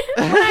fine.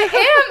 But I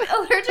am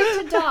allergic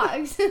to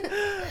dogs.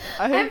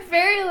 I'm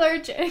very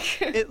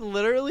allergic. It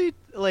literally,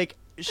 like,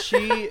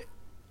 it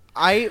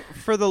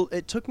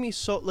took me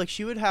so, like,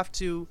 she would have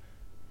to,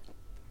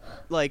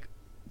 like,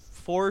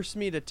 force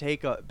me to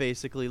take a,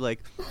 basically,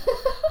 like,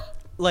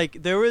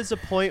 there was a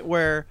point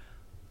where,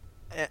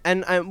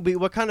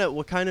 what kind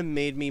of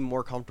made me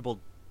more comfortable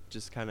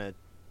just kind of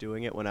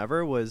doing it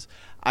whenever was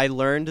I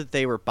learned that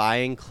they were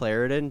buying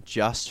Claritin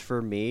just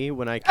for me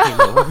when I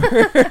came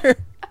over.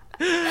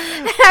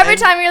 Every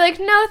time you're like,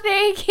 no,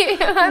 thank you.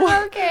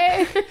 I'm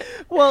okay.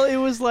 Well, it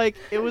was like,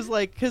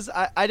 because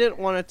I didn't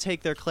want to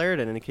take their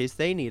Claritin in case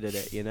they needed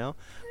it, you know?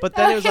 But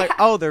then it was like,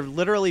 oh, they're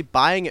literally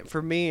buying it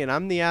for me, and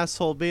I'm the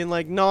asshole being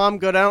like, no, I'm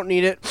good, I don't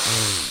need it.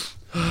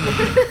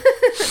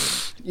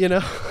 You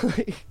know?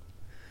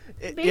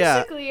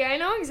 Basically, I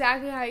know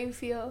exactly how you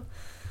feel.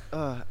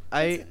 That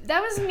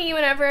was me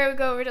whenever I would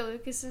go over to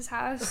Lucas's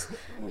house.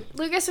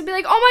 Lucas would be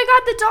like, oh my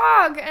god, the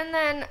dog, and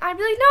then I'd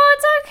be like, no,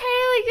 it's okay,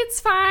 like, it's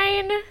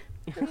fine.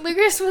 And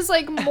Lucas was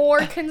like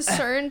more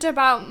concerned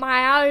about my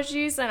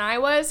allergies than I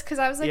was, because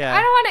I was like,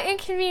 I don't want to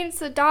inconvenience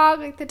the dog,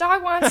 like, the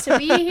dog wants to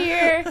be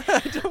here. I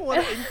don't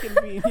want to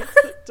inconvenience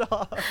the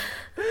dog.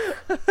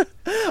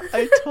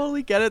 I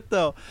totally get it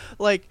though.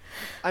 Like,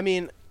 I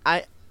mean,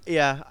 I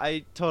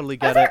totally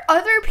get it. Are there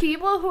other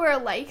people who are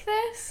like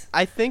this?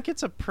 I think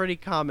it's a pretty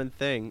common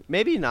thing.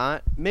 Maybe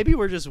not. Maybe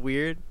we're just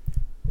weird.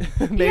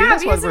 Maybe yeah,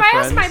 that's because why if we're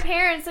I asked friends. my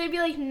parents, they'd be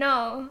like,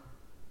 no.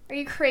 Are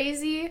you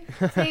crazy?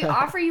 If they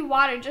offer you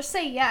water, just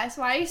say yes.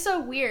 Why are you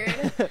so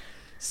weird?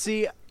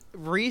 See,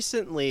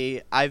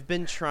 recently I've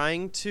been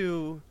trying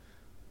to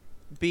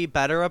be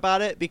better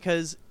about it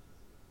because,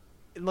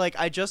 like,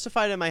 I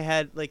justified in my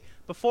head, like,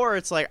 before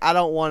it's like, I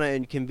don't want to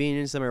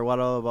inconvenience them or blah,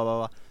 blah, blah, blah,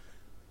 blah.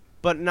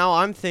 But now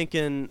I'm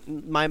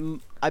thinking,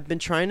 I've been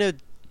trying to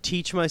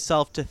teach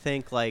myself to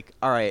think, like,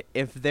 all right,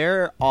 if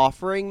they're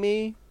offering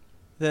me,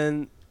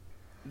 then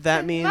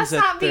that means must that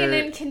not be an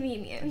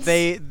inconvenience.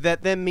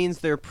 that means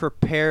they're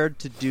prepared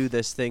to do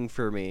this thing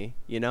for me,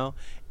 you know?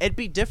 It'd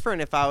be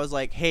different if I was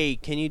like, hey,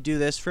 can you do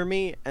this for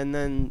me? And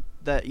then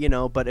that, you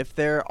know, but if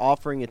they're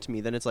offering it to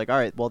me, then it's like, all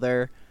right, well,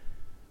 they're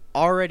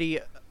already,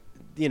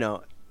 you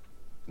know,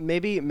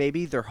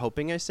 maybe they're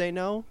hoping I say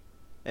no.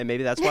 And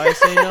maybe that's why I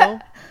say no,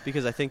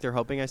 because I think they're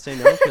hoping I say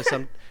no.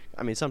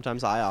 Because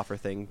sometimes I offer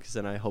things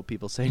and I hope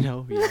people say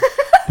no. You know?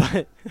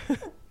 But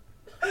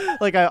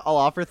like I'll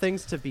offer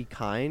things to be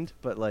kind,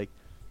 but like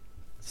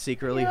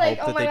secretly You're like,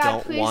 hope oh that they my God,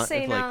 don't please want.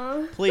 say Like,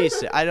 no.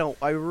 please, I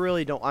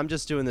really don't. I'm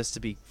just doing this to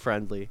be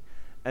friendly,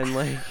 and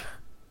like,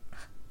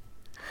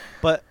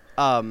 but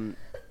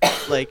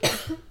like.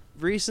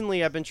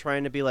 Recently I've been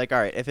trying to be like, all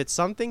right, if it's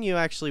something you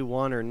actually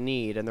want or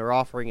need and they're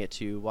offering it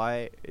to you,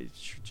 why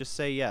just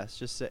say yes,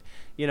 just say,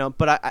 you know,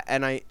 but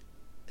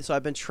so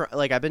I've been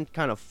I've been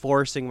kind of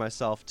forcing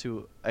myself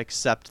to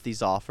accept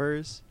these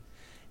offers,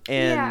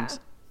 and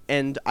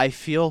I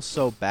feel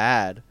so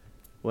bad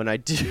when I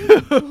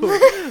do.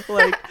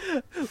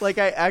 like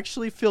I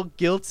actually feel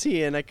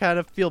guilty, and I kind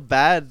of feel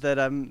bad that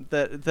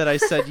that I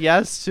said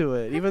yes to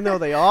it even though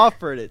they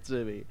offered it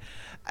to me.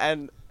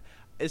 And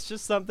it's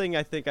just something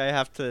I think I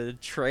have to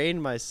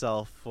train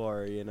myself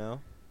for, you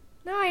know?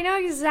 No, I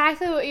know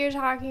exactly what you're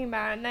talking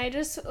about. And I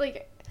just,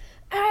 like,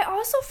 and I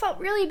also felt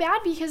really bad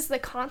because the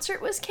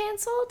concert was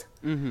canceled.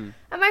 Mm-hmm.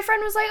 And my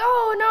friend was like,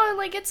 oh, no,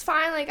 like, it's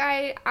fine. Like,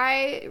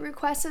 I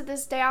requested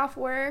this day off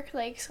work,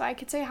 like, so I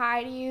could say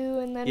hi to you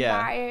and then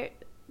buy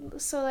it.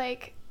 So,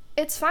 like,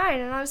 it's fine.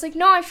 And I was like,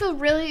 no, I feel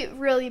really,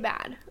 really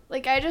bad.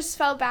 Like, I just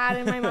felt bad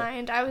in my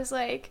mind. I was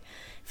like,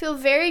 feel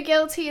very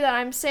guilty that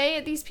I'm staying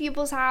at these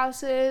people's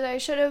houses. I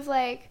should have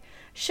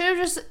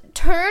just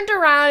turned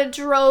around and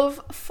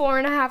drove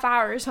 4.5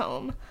 hours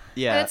home.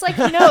 Yeah. And it's like,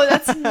 no,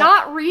 that's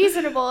not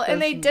reasonable.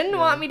 And they didn't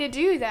want me to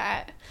do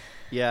that.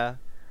 Yeah.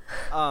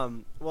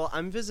 Well,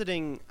 I'm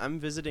visiting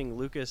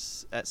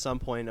Lucas at some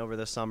point over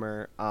the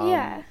summer.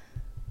 Yeah.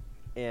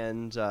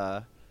 And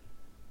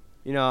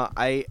you know,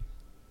 I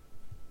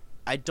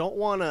don't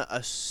want to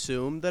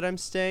assume that I'm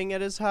staying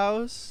at his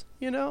house,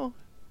 you know?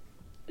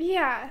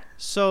 Yeah.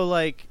 So,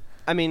 like,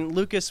 I mean,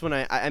 Lucas, when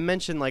I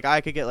mentioned, like, I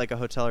could get, like, a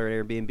hotel or an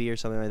Airbnb or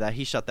something like that,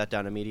 he shut that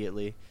down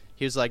immediately.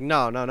 He was like,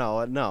 no.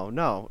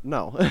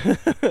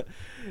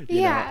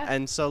 Yeah.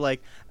 And so,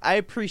 like, I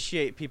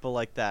appreciate people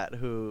like that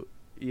who,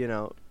 you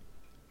know,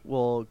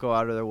 will go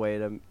out of their way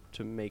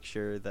to make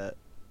sure that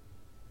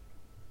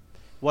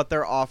what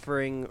they're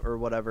offering or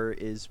whatever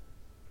is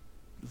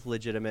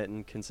legitimate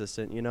and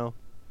consistent, you know?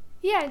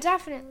 Yeah,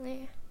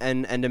 definitely.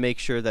 And to make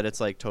sure that it's,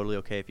 like, totally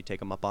okay if you take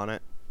them up on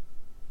it.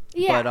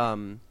 Yeah.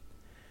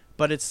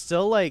 But it's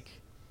still like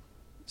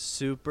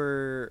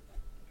super.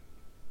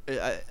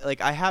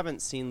 I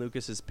haven't seen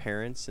Lucas's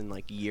parents in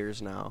like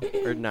years now,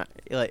 or not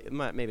like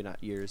maybe not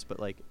years, but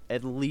like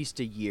at least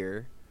a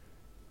year.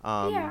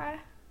 Yeah.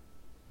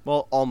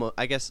 Well, almost.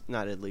 I guess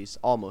not at least,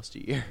 almost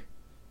a year.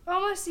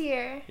 Almost a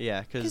year.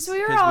 Yeah, because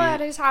we were all at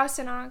his house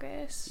in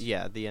August.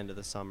 Yeah, the end of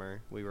the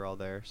summer we were all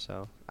there.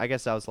 So I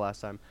guess that was the last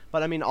time.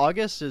 But I mean,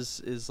 August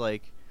is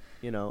like,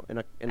 in a few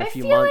months. I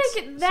feel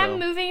like them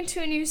moving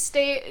to a new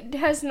state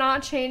has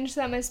not changed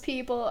them as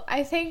people.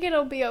 I think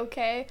it'll be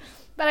okay.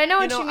 But I know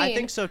what you mean. I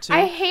think so too.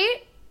 I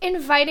hate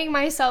inviting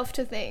myself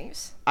to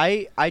things.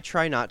 I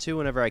try not to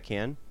whenever I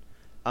can.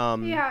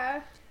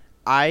 Yeah.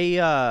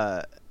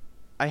 I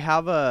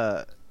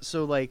have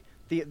so like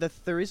the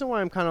reason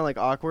why I'm kind of like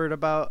awkward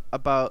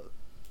about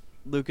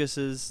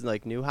Lucas's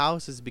like new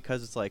house is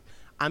because it's like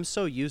I'm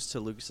so used to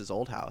Lucas's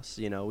old house.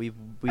 We've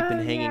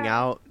been hanging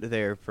out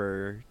there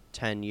for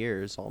 10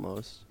 years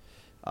almost.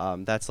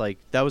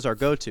 That was our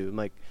go-to.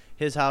 Like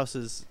his house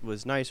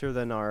was nicer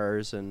than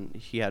ours, and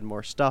he had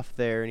more stuff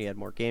there, and he had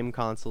more game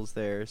consoles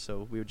there.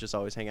 So we would just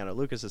always hang out at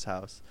Lucas's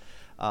house.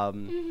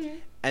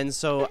 And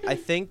so I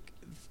think,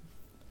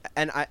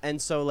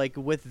 and so like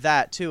with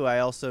that too, I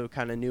also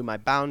kind of knew my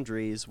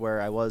boundaries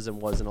where I was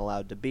and wasn't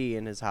allowed to be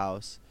in his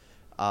house.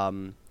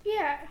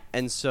 Yeah.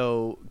 And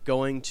so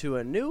going to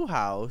a new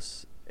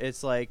house,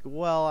 it's like,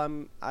 well,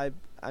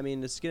 I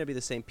mean, it's gonna be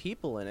the same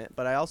people in it,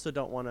 but I also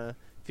don't want to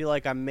feel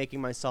like I'm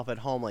making myself at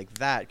home like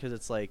that, because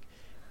it's like,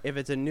 if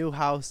it's a new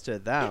house to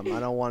them, I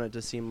don't want it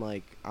to seem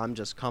like I'm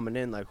just coming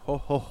in like, ho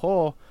ho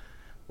ho,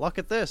 look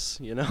at this,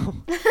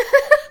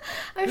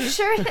 I'm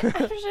sure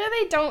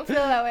they don't feel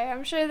that way.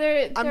 I'm sure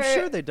they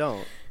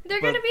don't.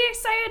 They're gonna be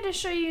excited to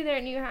show you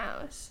their new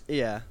house.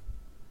 Yeah.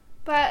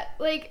 But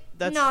like,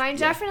 I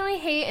definitely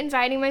hate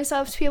inviting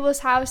myself to people's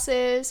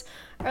houses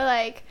or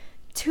like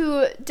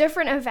to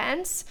different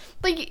events.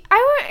 Like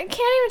I can't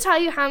even tell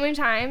you how many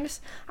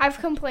times I've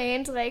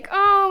complained like,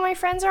 oh, my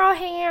friends are all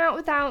hanging out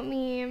without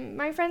me.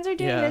 My friends are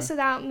doing this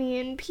without me,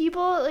 and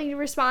people like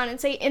respond and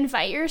say,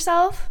 invite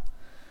yourself.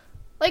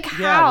 Like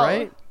how? Yeah,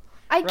 right?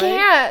 I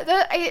can't.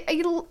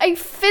 I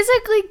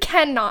physically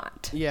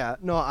cannot. Yeah.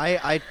 No,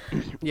 I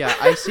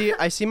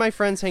see my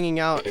friends hanging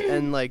out,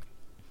 and like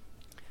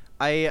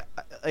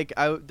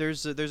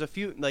there's a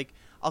few, like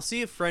I'll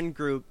see a friend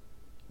group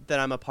that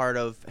I'm a part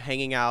of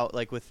hanging out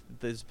like with,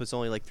 there's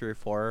only like 3 or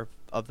 4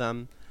 of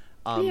them.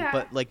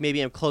 But like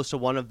maybe I'm close to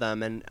one of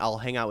them, and I'll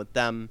hang out with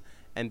them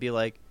and be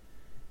like,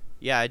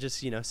 yeah, I just,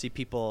 see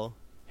people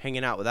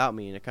hanging out without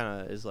me, and it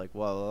kind of is like,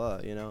 whoa,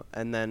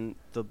 and then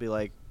they'll be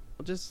like,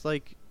 well, just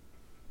like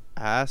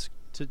ask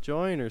to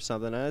join or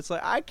something, and it's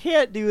like, I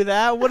can't do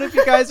that. What if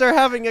you guys are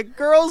having a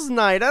girls'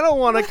 night? I don't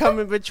want to come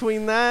in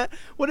between that.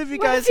 What if you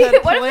guys had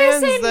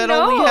plans that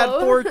only had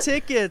 4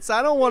 tickets?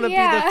 I don't want to be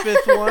the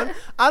 5th one.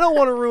 I don't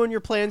want to ruin your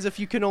plans if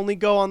you can only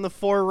go on the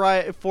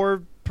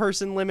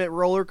 4-person limit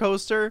roller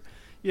coaster.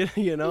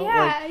 You know,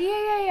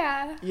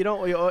 yeah. You don't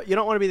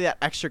want to be that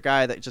extra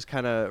guy that just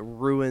kind of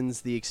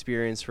ruins the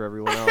experience for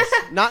everyone else.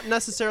 Not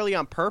necessarily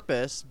on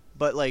purpose,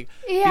 but like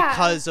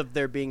because of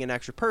there being an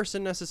extra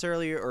person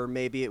necessarily, or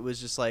maybe it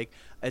was just like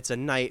it's a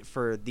night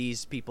for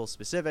these people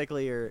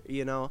specifically, or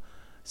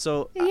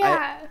so and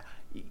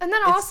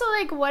then also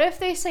like, what if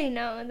they say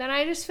no, and then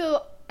I just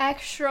feel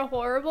extra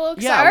horrible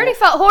because I already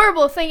felt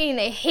horrible thinking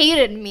they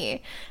hated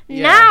me.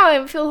 Now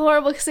I feel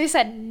horrible because they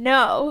said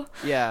no.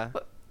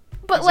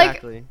 But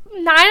exactly.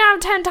 Like 9 out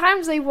of 10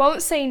 times they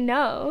won't say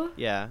no.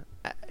 Yeah,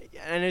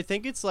 and I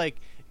think it's like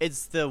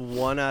it's the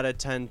 1 out of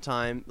 10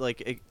 time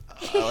like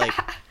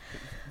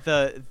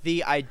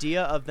the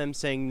idea of them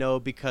saying no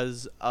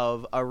because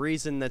of a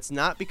reason that's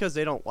not because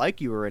they don't like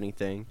you or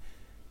anything.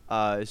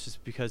 It's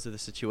just because of the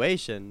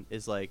situation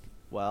is like,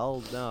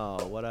 well, no,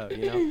 whatever,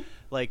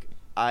 Like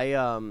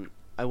I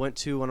went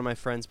to one of my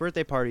friend's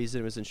birthday parties,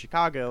 and it was in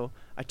Chicago.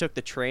 I took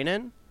the train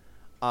in.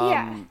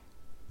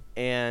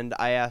 And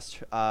I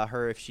asked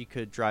her if she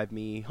could drive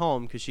me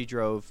home, because she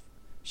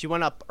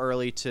went up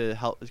early to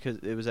help because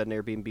it was at an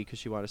Airbnb because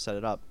she wanted to set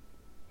it up.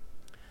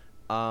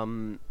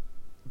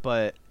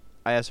 But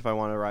I asked if I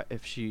wanted to ride,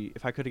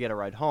 if I could get a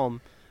ride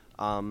home.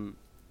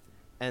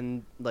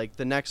 And like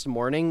the next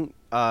morning,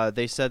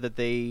 they said that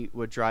they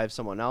would drive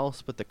someone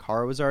else, but the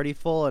car was already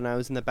full, and I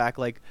was in the back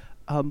like,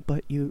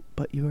 but you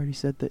already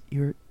said that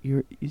you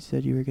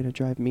said you were gonna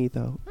drive me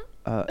though.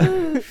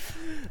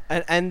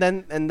 And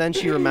then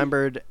she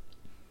remembered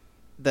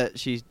that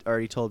she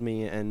already told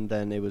me, and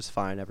then it was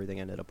fine. Everything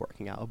ended up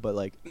working out. But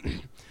like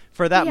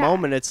for that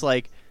moment, it's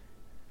like,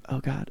 oh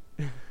God.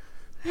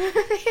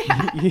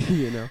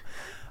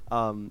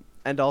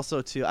 And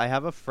also too, I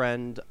have a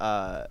friend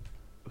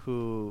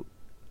who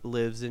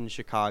lives in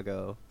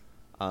Chicago.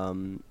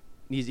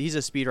 He's a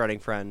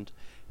speedrunning friend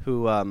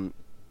who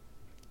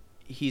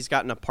he's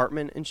got an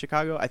apartment in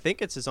Chicago. I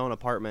think it's his own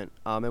apartment.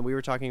 And we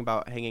were talking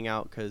about hanging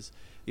out because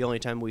the only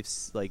time we've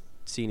like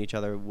seen each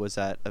other was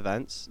at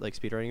events, like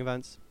speedrunning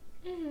events.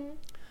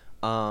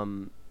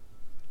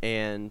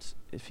 And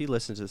if he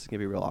listens to this, it's gonna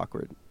be real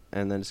awkward,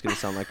 and then it's gonna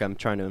sound like I'm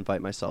trying to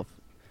invite myself.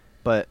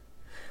 But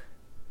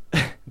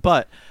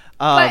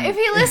if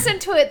he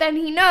listened to it, then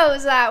he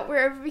knows that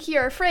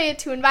you're afraid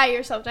to invite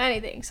yourself to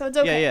anything, so it's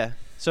okay. Yeah.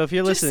 So if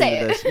you're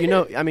listening to this, you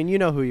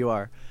know who you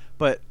are.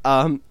 But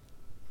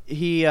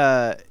he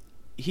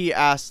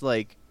asked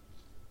like,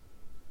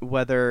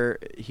 whether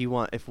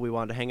if we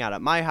wanted to hang out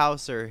at my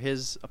house or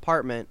his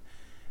apartment,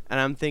 and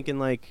I'm thinking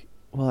like,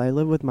 well, I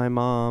live with my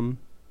mom,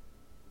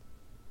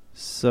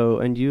 so,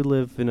 and you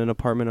live in an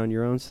apartment on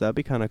your own, so that'd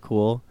be kind of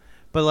cool.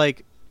 But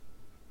like,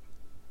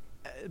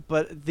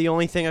 but the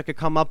only thing I could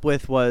come up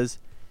with was,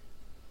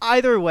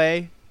 either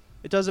way,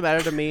 it doesn't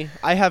matter to me.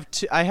 I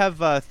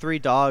have 3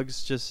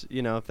 dogs, just,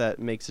 if that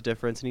makes a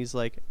difference. And he's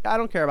like, I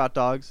don't care about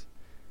dogs.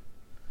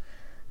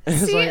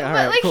 See, like,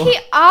 but right, cool. He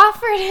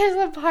offered his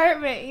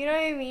apartment, you know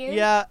what I mean?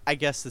 Yeah, I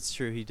guess that's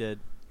true, he did.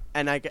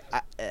 And I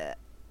I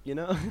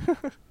feel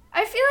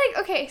like,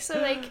 okay,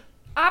 so like,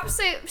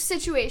 opposite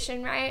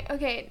situation, right?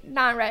 Okay,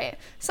 not right.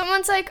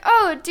 Someone's like,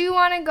 oh, do you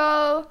want to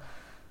go,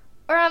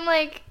 or I'm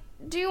like,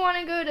 do you want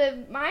to go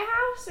to my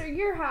house or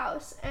your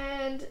house?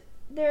 And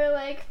they're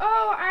like,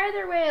 oh,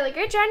 either way. Like,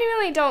 I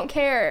genuinely don't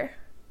care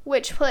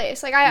which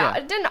place. Like, I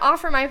didn't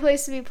offer my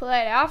place to be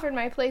polite. I offered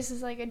my place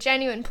as, like, a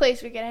genuine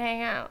place we could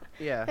hang out.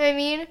 Yeah. You know what I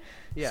mean?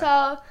 Yeah.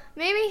 So,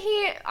 maybe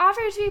he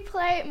offered to be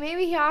polite.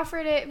 Maybe he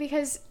offered it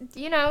because,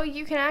 you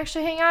can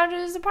actually hang out at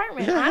his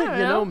apartment. I don't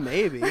know.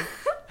 Maybe.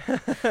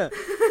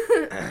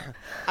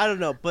 I don't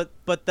know.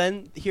 But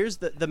then here's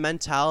the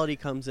mentality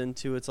comes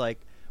into, it's like,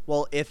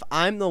 well, if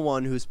I'm the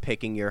one who's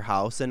picking your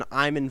house and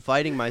I'm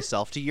inviting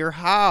myself to your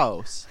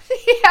house.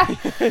 Yeah.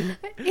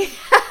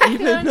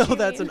 Even though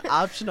that's an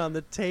option on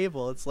the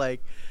table, it's like,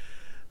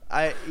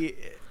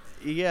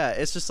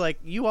 it's just like,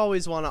 you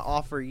always want to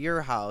offer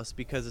your house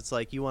because it's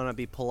like, you want to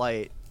be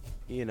polite.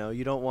 You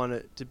don't want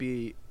it to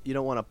be, you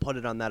don't want to put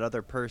it on that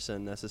other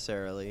person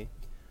necessarily.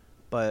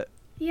 But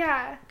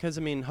yeah. Because,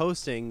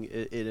 hosting,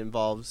 it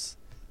involves,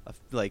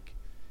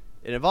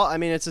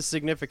 it's a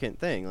significant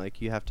thing.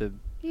 Like, you have to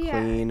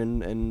clean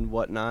and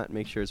whatnot,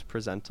 make sure it's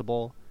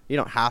presentable. You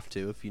don't have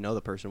to if you know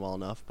the person well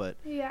enough, but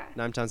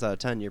 9 times out of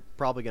 10, you're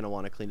probably going to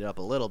want to clean it up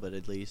a little bit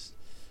at least.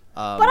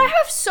 But I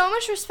have so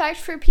much respect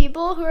for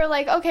people who are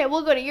like, okay,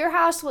 we'll go to your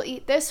house, we'll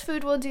eat this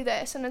food, we'll do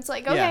this. And it's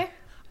like, okay. Yeah.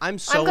 I'm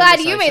glad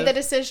indecisive. You made the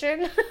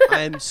decision.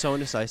 I'm so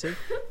indecisive.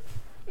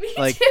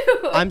 Me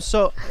too. I'm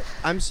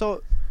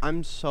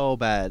so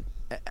bad.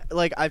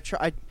 Like, I've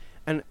tried,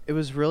 and it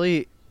was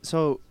really,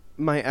 so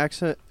my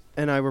ex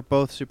and I were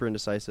both super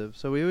indecisive.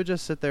 So we would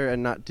just sit there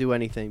and not do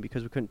anything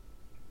because we couldn't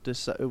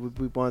decide.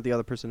 We wanted the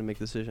other person to make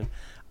the decision.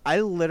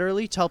 I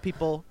literally tell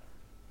people,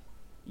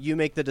 you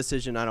make the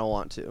decision, I don't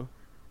want to.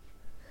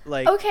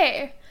 Like,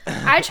 okay.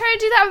 I try to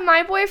do that with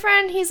my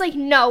boyfriend. He's like,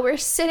 no, we're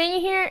sitting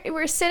here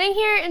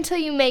until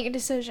you make a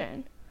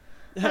decision.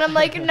 And I'm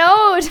like,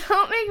 no,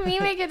 don't make me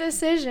make a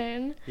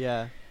decision.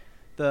 Yeah.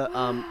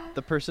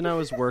 The person I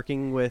was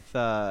working with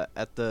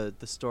at the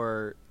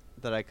store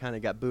that I kind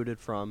of got booted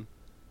from,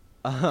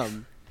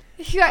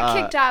 you got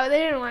kicked out. They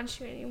didn't want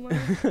you anymore.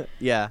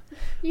 Yeah.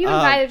 You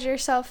invited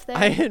yourself there.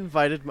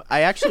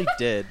 I actually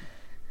did.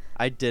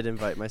 I did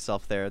invite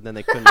myself there, and then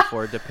they couldn't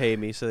afford to pay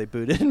me, so they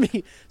booted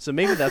me. So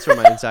maybe that's where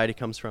my anxiety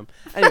comes from.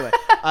 Anyway,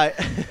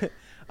 I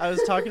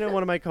was talking to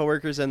one of my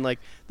coworkers, and like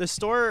the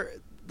store,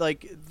 the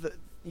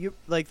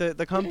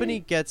company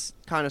gets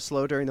kind of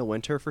slow during the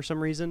winter for some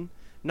reason.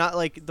 Not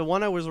like the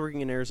one I was working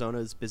in Arizona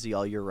is busy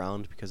all year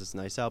round because it's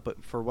nice out,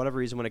 but for whatever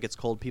reason, when it gets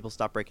cold, people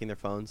stop breaking their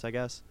phones, I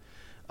guess.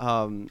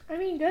 Good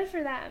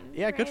for them.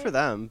 Yeah, right? Good for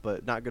them,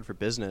 but not good for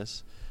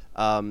business.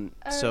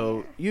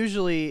 So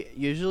usually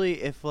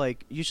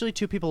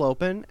 2 people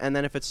open, and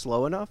then if it's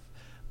slow enough,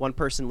 one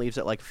person leaves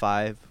at like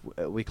 5,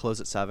 we close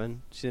at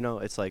 7. So,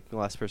 it's like the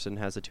last person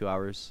has the 2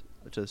 hours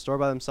to the store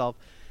by themselves.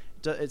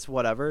 It's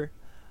whatever.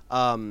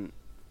 But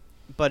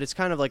it's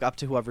kind of like up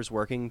to whoever's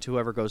working, to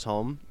whoever goes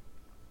home.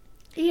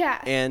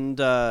 Yeah. And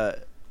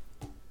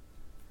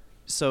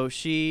so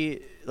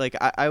she, like,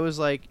 I was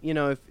like,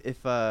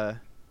 if one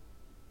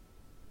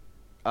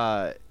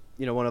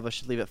of us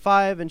should leave at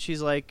 5, and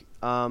she's like,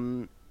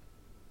 either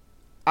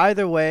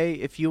way,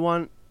 if you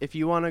want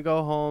to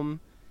go home,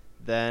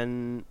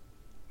 then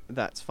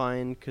that's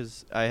fine,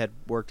 because I had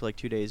worked like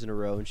 2 days in a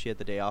row, and she had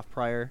the day off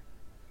prior.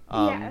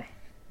 Yeah.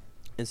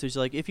 And so she's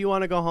like, if you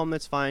want to go home,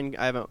 that's fine.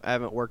 I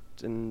haven't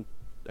worked in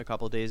a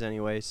couple of days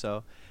anyway,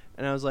 so.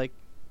 And I was like,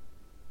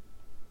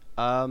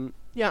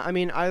 yeah,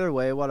 either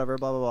way, whatever,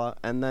 blah, blah, blah.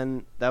 And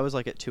then that was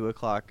like at 2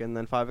 o'clock, and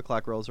then 5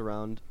 o'clock rolls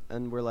around,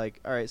 and we're like,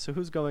 all right, so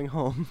who's going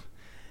home?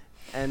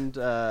 And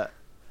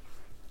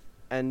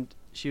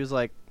she was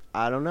like,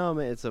 I don't know,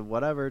 man, it's a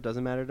whatever,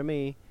 doesn't matter to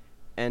me.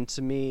 And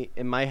to me,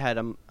 in my head,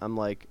 I'm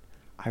like,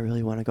 I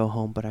really want to go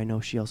home, but I know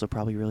she also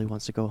probably really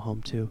wants to go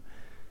home too.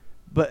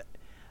 But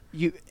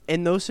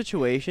in those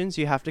situations,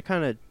 you have to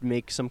kind of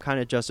make some kind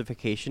of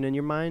justification in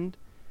your mind,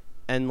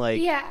 and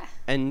like, yeah,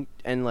 and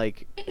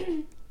like,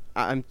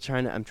 I'm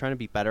trying to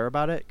be better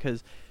about it,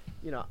 because,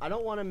 I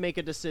don't want to make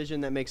a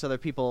decision that makes other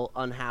people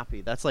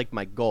unhappy. That's like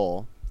my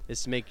goal,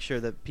 is to make sure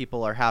that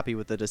people are happy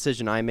with the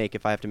decision I make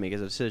if I have to make a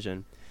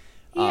decision.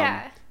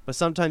 Yeah. But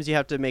sometimes you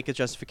have to make a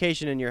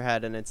justification in your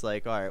head, and it's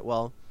like, all right,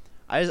 well,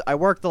 I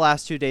worked the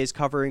last 2 days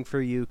covering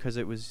for you because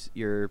it was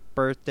your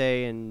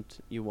birthday and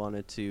you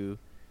wanted to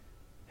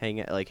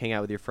hang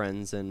out with your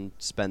friends and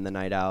spend the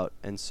night out.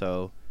 And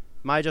so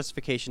my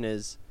justification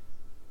is,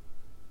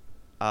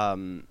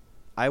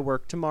 I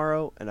work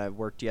tomorrow and I've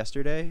worked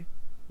yesterday.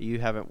 You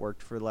haven't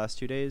worked for the last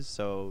 2 days,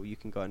 so you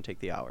can go and take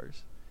the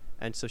hours.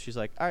 And so she's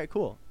like, all right,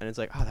 cool. And it's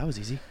like, oh, that was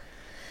easy.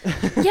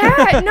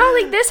 Yeah, no,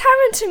 like this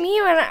happened to me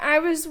when I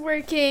was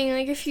working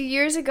like a few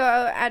years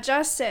ago at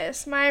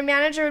Justice. My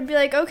manager would be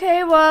like,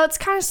 okay, well, it's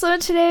kind of slow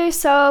today,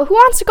 so who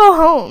wants to go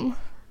home?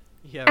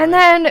 Yeah, And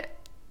right. then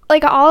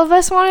like all of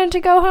us wanted to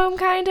go home,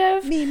 kind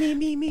of.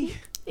 Me.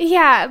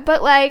 Yeah,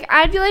 but like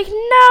I'd be like,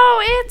 no,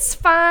 it's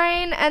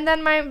fine. And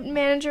then my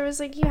manager was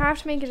like, you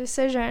have to make a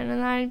decision. And then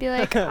I'd be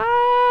like, I'll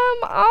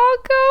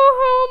go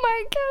home,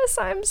 I guess.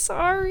 I'm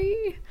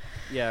sorry.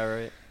 Yeah,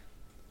 right.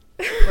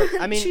 But,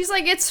 I mean, She's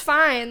like, it's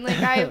fine. Like,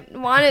 I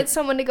wanted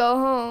someone to go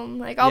home.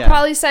 Like, I'll Yeah.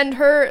 probably send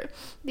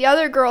the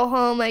other girl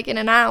home, like, in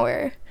an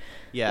hour.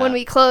 yeah. When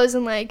we close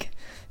in, like,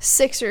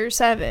 6 or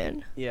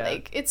 7. Yeah.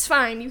 Like, it's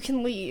fine. You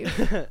can leave.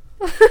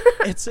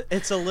 it's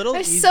a little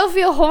I easy. still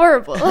feel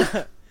horrible.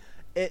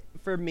 It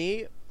for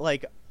me,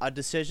 like a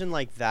decision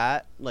like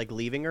that, like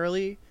leaving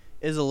early,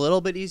 is a little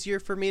bit easier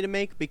for me to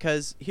make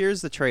because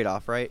here's the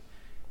trade-off, right?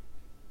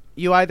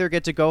 You either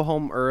get to go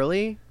home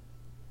early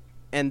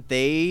and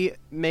they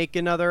make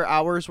another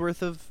hour's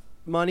worth of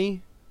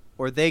money,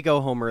 or they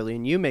go home early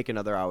and you make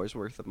another hour's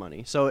worth of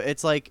money. So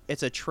it's like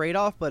it's a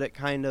trade-off, but it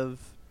kind of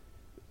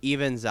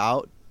evens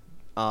out.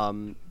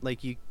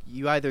 Like you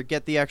either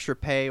get the extra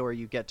pay or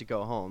you get to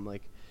go home.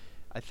 Like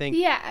I think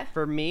Yeah.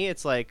 for me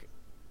it's like,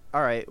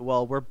 all right,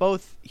 well, we're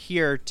both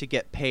here to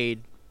get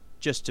paid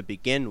just to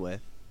begin with,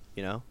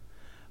 you know?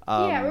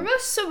 Yeah, we're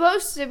both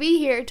supposed to be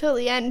here till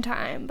the end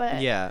time,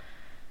 but... Yeah.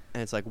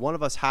 And it's like one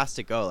of us has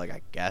to go. Like,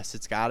 I guess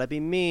it's got to be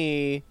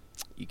me.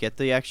 You get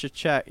the extra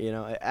check, you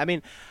know? I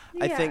mean,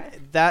 I Yeah.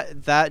 think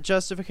that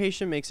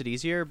justification makes it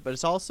easier, but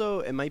it's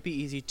also, it might be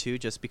easy too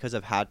just because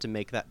I've had to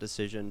make that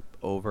decision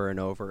over and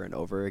over and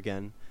over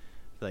again,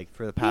 like,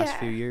 for the past Yeah.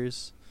 few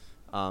years.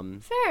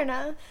 Fair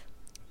enough.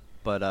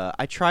 But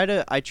I try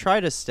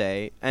to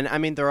stay, and I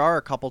mean there are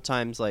a couple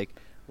times like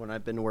when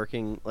I've been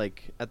working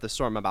like at the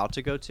store I'm about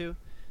to go to,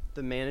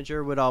 the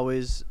manager would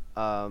always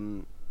our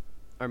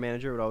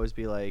manager would always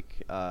be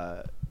like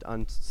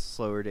on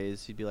slower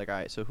days he'd be like, all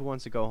right, so who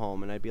wants to go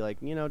home? And I'd be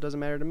like, it doesn't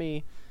matter to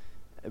me,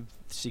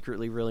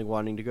 secretly really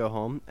wanting to go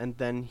home. And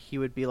then he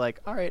would be like,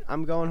 all right,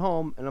 I'm going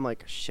home. And I'm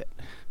like, shit.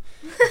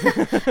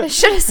 I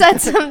should have said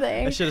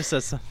something. I should have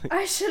said something.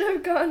 I should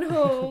have gone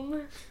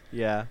home.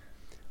 Yeah.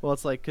 Well,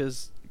 it's like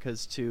cause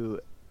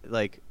to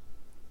like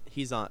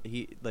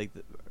the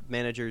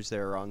managers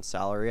there are on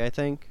salary, I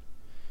think,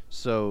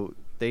 so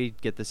they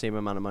get the same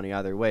amount of money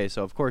either way,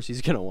 so of course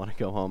he's gonna want to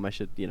go home. I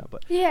should,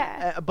 but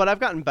Yeah. but I've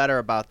gotten better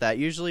about that.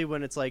 Usually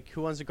when it's like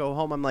who wants to go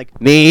home, I'm like,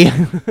 me.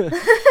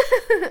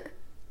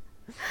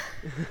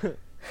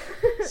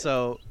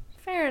 So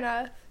Fair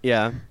enough.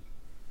 yeah.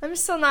 I'm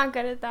still not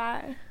good at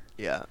that.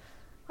 Yeah.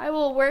 I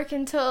will work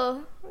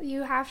until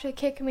you have to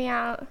kick me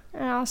out,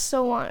 and I'll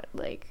still want,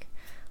 like,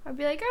 I'll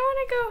be like, I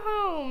want to go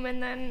home,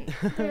 and then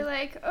they're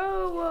like,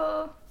 oh,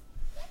 well,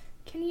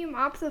 can you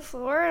mop the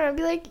floor? And I'll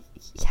be like,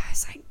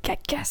 yes, I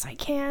guess I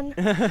can.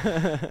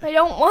 I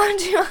don't want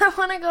to. I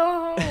want to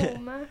go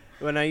home.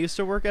 When I used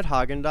to work at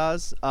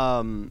Haagen-Dazs,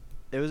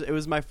 it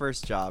was my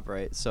first job,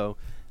 right? So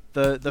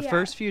the Yeah.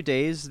 first few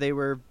days they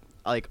were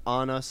like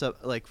on us,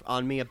 like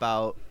on me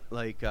about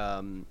like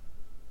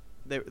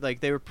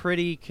they were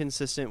pretty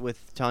consistent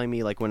with telling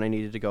me like when I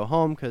needed to go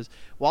home, because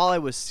while I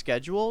was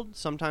scheduled,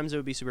 sometimes it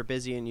would be super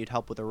busy and you'd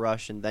help with a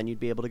rush and then you'd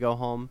be able to go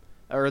home,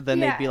 or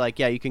then they'd be Yeah. like,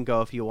 yeah, you can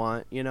go if you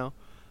want,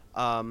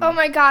 Oh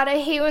my god, I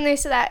hate when they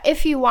say that.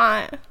 If you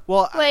want.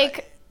 well,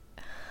 Like,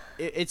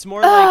 it's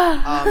more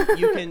like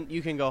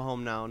you can go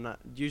home now. Not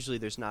usually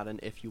there's not an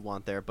if you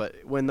want there, but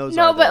when those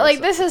no, are but there, like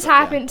it's- this has it's- yeah.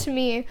 happened to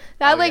me.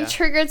 That Oh, like yeah.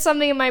 triggered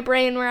something in my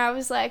brain where I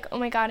was like, oh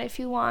my god, if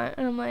you want.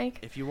 And I'm like,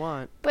 If you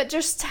want. but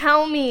just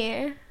tell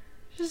me.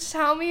 Just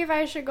tell me if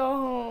I should go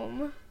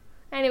home.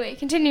 Anyway,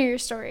 continue your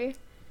story.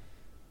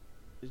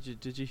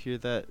 Did you hear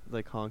that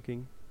like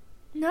honking?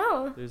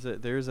 No.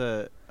 There's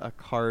a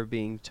car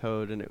being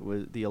towed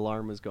and the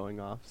alarm was going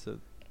off, so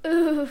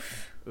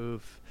Oof.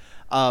 oof.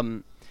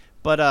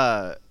 But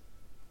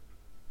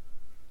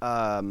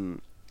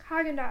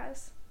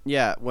Haagen-Dazs.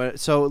 yeah,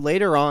 so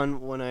later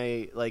on when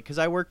I cuz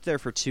I worked there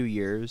for 2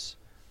 years.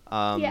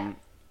 Yeah.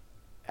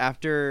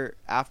 After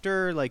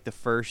like the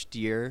first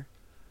year,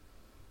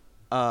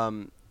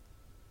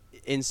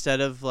 instead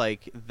of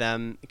like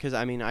them, because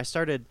I mean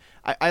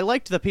I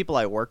liked the people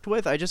I worked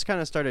with. I just kind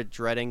of started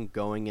dreading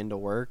going into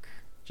work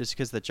just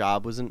because the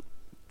job wasn't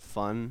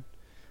fun.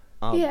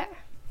 Yeah.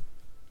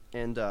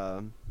 And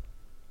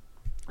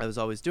I was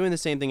always doing the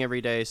same thing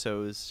every day,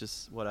 so it was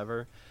just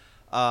whatever.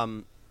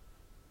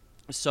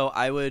 So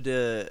I would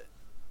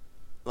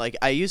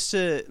I used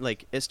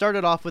to it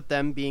started off with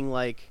them being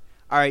like,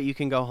 all right, you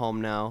can go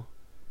home now.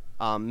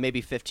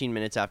 Maybe 15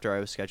 minutes after I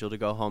was scheduled to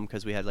go home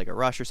because we had like a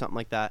rush or something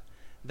like that.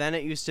 Then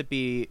it used to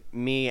be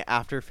me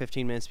after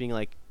 15 minutes being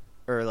like,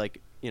 or like,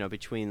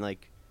 between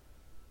like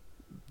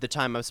the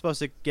time I was supposed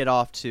to get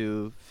off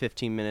to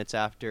 15 minutes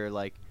after,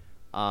 like,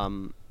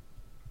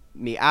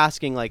 me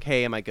asking like,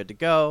 hey, am I good to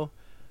go?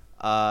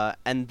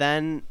 And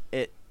then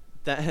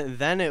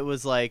then it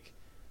was like,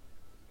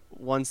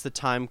 once the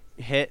time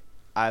hit,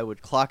 I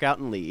would clock out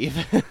and leave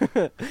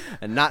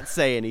and not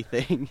say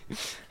anything.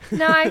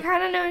 No, I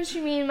kind of know what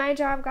you mean. My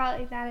job got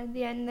like that at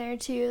the end there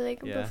too.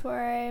 Like Yeah. before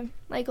I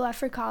like left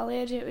for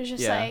college, it was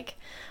just Yeah. like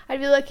I'd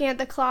be looking at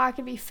the clock.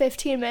 It'd be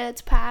 15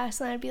 minutes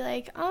past, and I'd be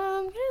like, can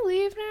I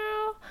leave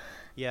now?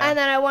 Yeah. And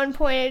then at one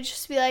point, it'd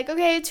just be like,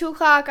 okay,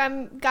 2:00.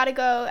 I'm gotta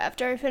go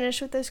after I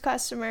finish with this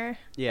customer.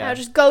 Yeah. And I'll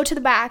just go to the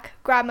back,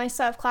 grab my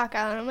stuff, clock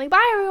out, and I'm like,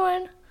 bye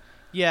everyone.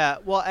 Yeah,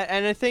 well,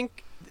 and I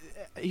think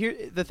here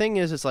the thing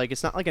is, it's like,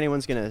 it's not like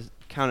anyone's gonna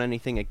count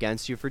anything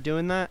against you for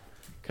doing that,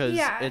 because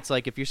Yeah. it's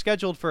like, if you're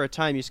scheduled for a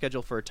time, you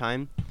schedule for a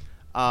time.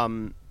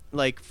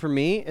 Like for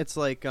me, it's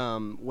like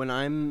when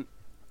I'm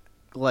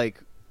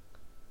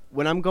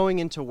going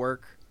into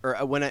work, or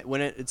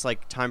it's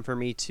like time for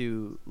me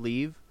to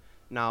leave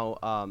now,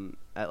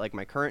 at like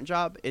my current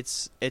job,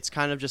 it's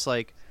kind of just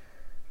like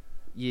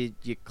you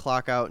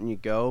clock out and you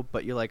go,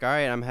 but you're like, all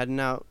right, I'm heading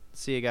out,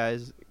 see you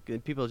guys.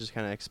 People just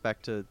kind of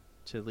expect to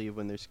leave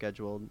when they're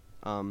scheduled.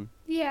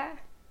 Yeah.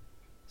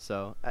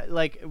 So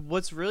like,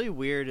 what's really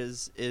weird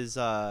is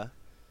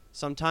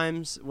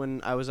sometimes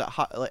when I was at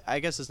like, I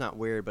guess it's not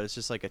weird, but it's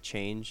just like a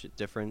change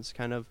difference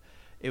kind of.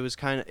 It was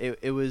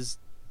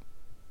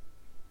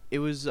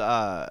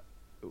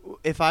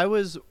if I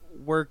was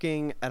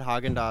working at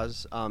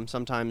Haagen-Dazs,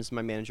 sometimes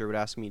my manager would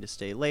ask me to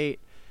stay late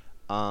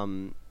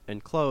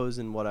and close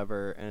and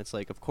whatever, and it's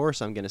like, of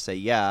course I'm going to say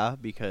yeah,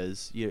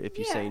 because if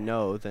you say Yeah.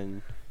 no,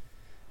 then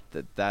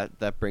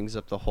that brings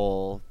up the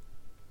whole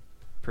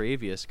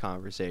previous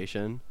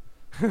conversation.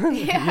 You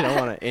don't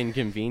want to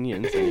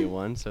inconvenience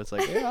anyone, so it's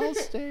like, yeah, I'll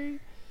stay.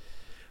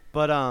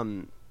 But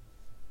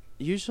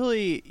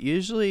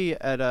usually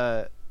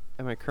at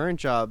my current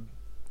job,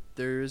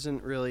 there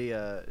isn't really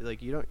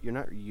like, you're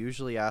not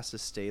usually asked to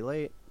stay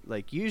late.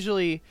 Like,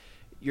 usually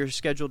you're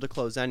scheduled to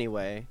close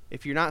anyway.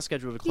 If you're not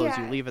scheduled to close,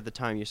 you Yeah. leave at the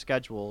time you're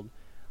scheduled.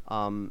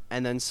 And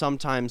then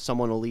sometimes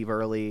someone will leave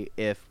early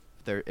if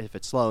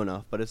it's slow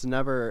enough, but it's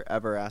never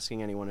ever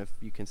asking anyone if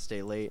you can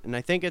stay late. And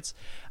I think it's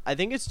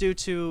due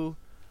to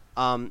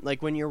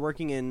like, when you're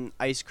working in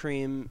ice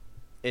cream,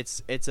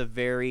 it's a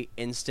very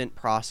instant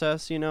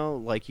process,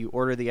 like, you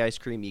order the ice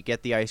cream, you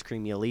get the ice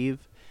cream, you leave.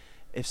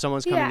 If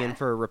someone's coming in Yeah.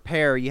 for a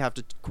repair, you have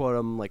to quote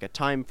them like a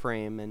time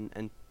frame,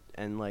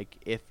 and like,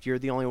 if you're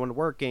the only one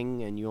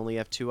working and you only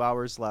have 2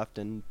 hours left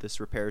and this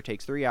repair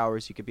takes 3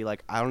 hours, you could be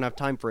like, I don't have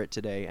time for it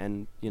today.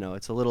 And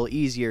it's a little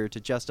easier to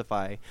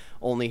justify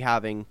only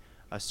having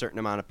a certain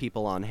amount of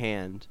people on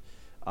hand,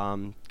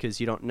 because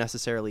you don't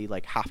necessarily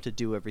like have to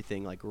do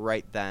everything like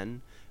right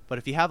then. But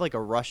if you have like a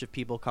rush of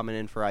people coming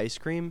in for ice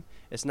cream,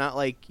 it's not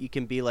like you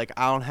can be like,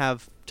 I don't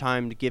have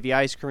time to give you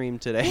ice cream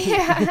today.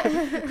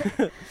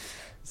 Yeah.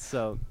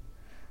 So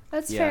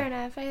That's Yeah. fair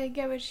enough. I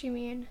get what you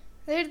mean.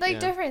 They're like Yeah.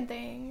 different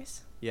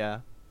things. yeah.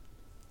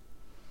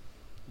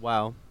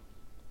 Wow.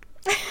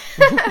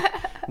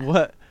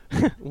 What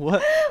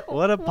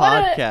a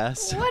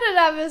podcast. What an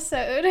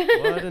episode.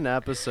 What an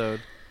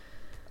episode.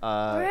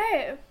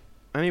 Right.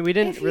 I mean, we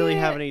didn't If really you-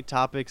 have any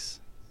topics.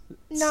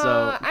 No,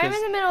 so, I'm 'cause-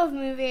 in the middle of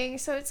moving,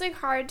 so it's like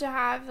hard to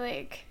have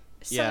like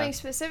Yeah. something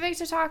specific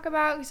to talk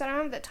about because I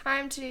don't have the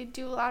time to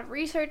do a lot of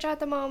research at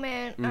the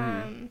moment. Mhm.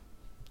 And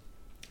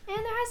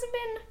there hasn't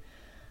been.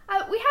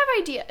 We have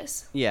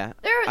ideas. Yeah.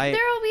 There I-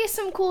 will be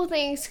some cool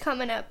things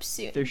coming up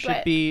soon. There should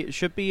but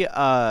be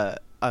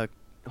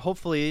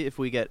hopefully, if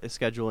we get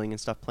scheduling and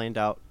stuff planned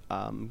out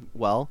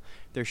well,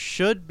 there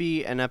should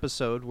be an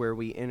episode where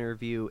we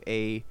interview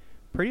a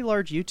pretty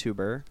large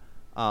YouTuber.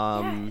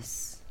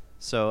 yes.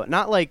 So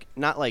not like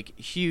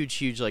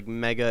huge like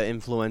mega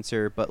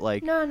influencer, but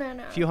like No.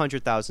 a few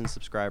 100,000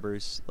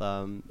 subscribers.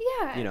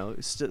 Yeah.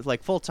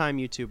 Like full-time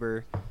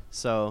YouTuber.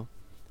 So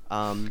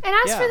And as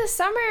yeah. for the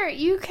summer,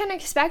 you can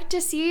expect to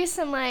see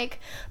some like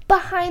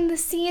behind the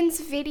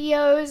scenes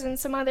videos and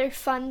some other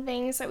fun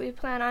things that we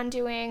plan on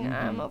doing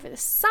over the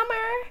summer.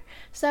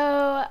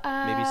 So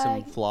maybe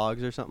some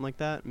vlogs or something like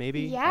that,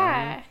 maybe.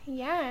 yeah.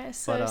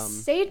 So But,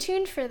 stay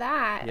tuned for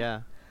that.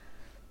 Yeah.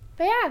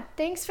 But yeah,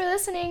 thanks for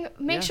listening.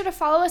 Make Yeah. sure to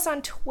follow us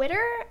on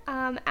Twitter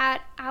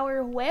at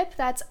Our Whip.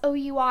 That's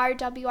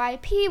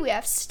OURWIP. We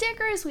have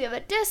stickers. We have a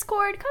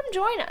Discord. Come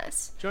join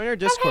us. Join our Come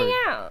Discord. hang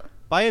out.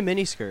 Buy a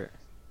mini skirt.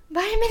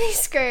 Buy a mini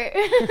skirt.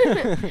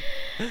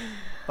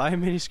 Buy a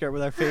mini skirt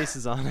with our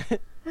faces on it.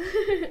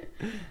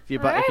 If you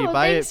Alright, well,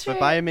 thanks for-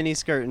 buy a mini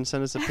skirt and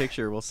send us a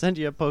picture, we'll send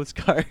you a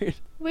postcard.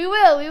 We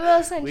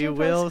will send We you a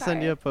will postcard.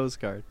 send you a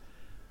postcard.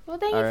 Well,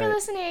 thank you Alright. for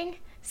listening.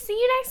 See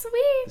you next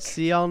week.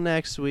 See y'all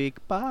next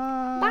week.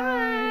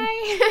 Bye.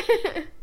 Bye.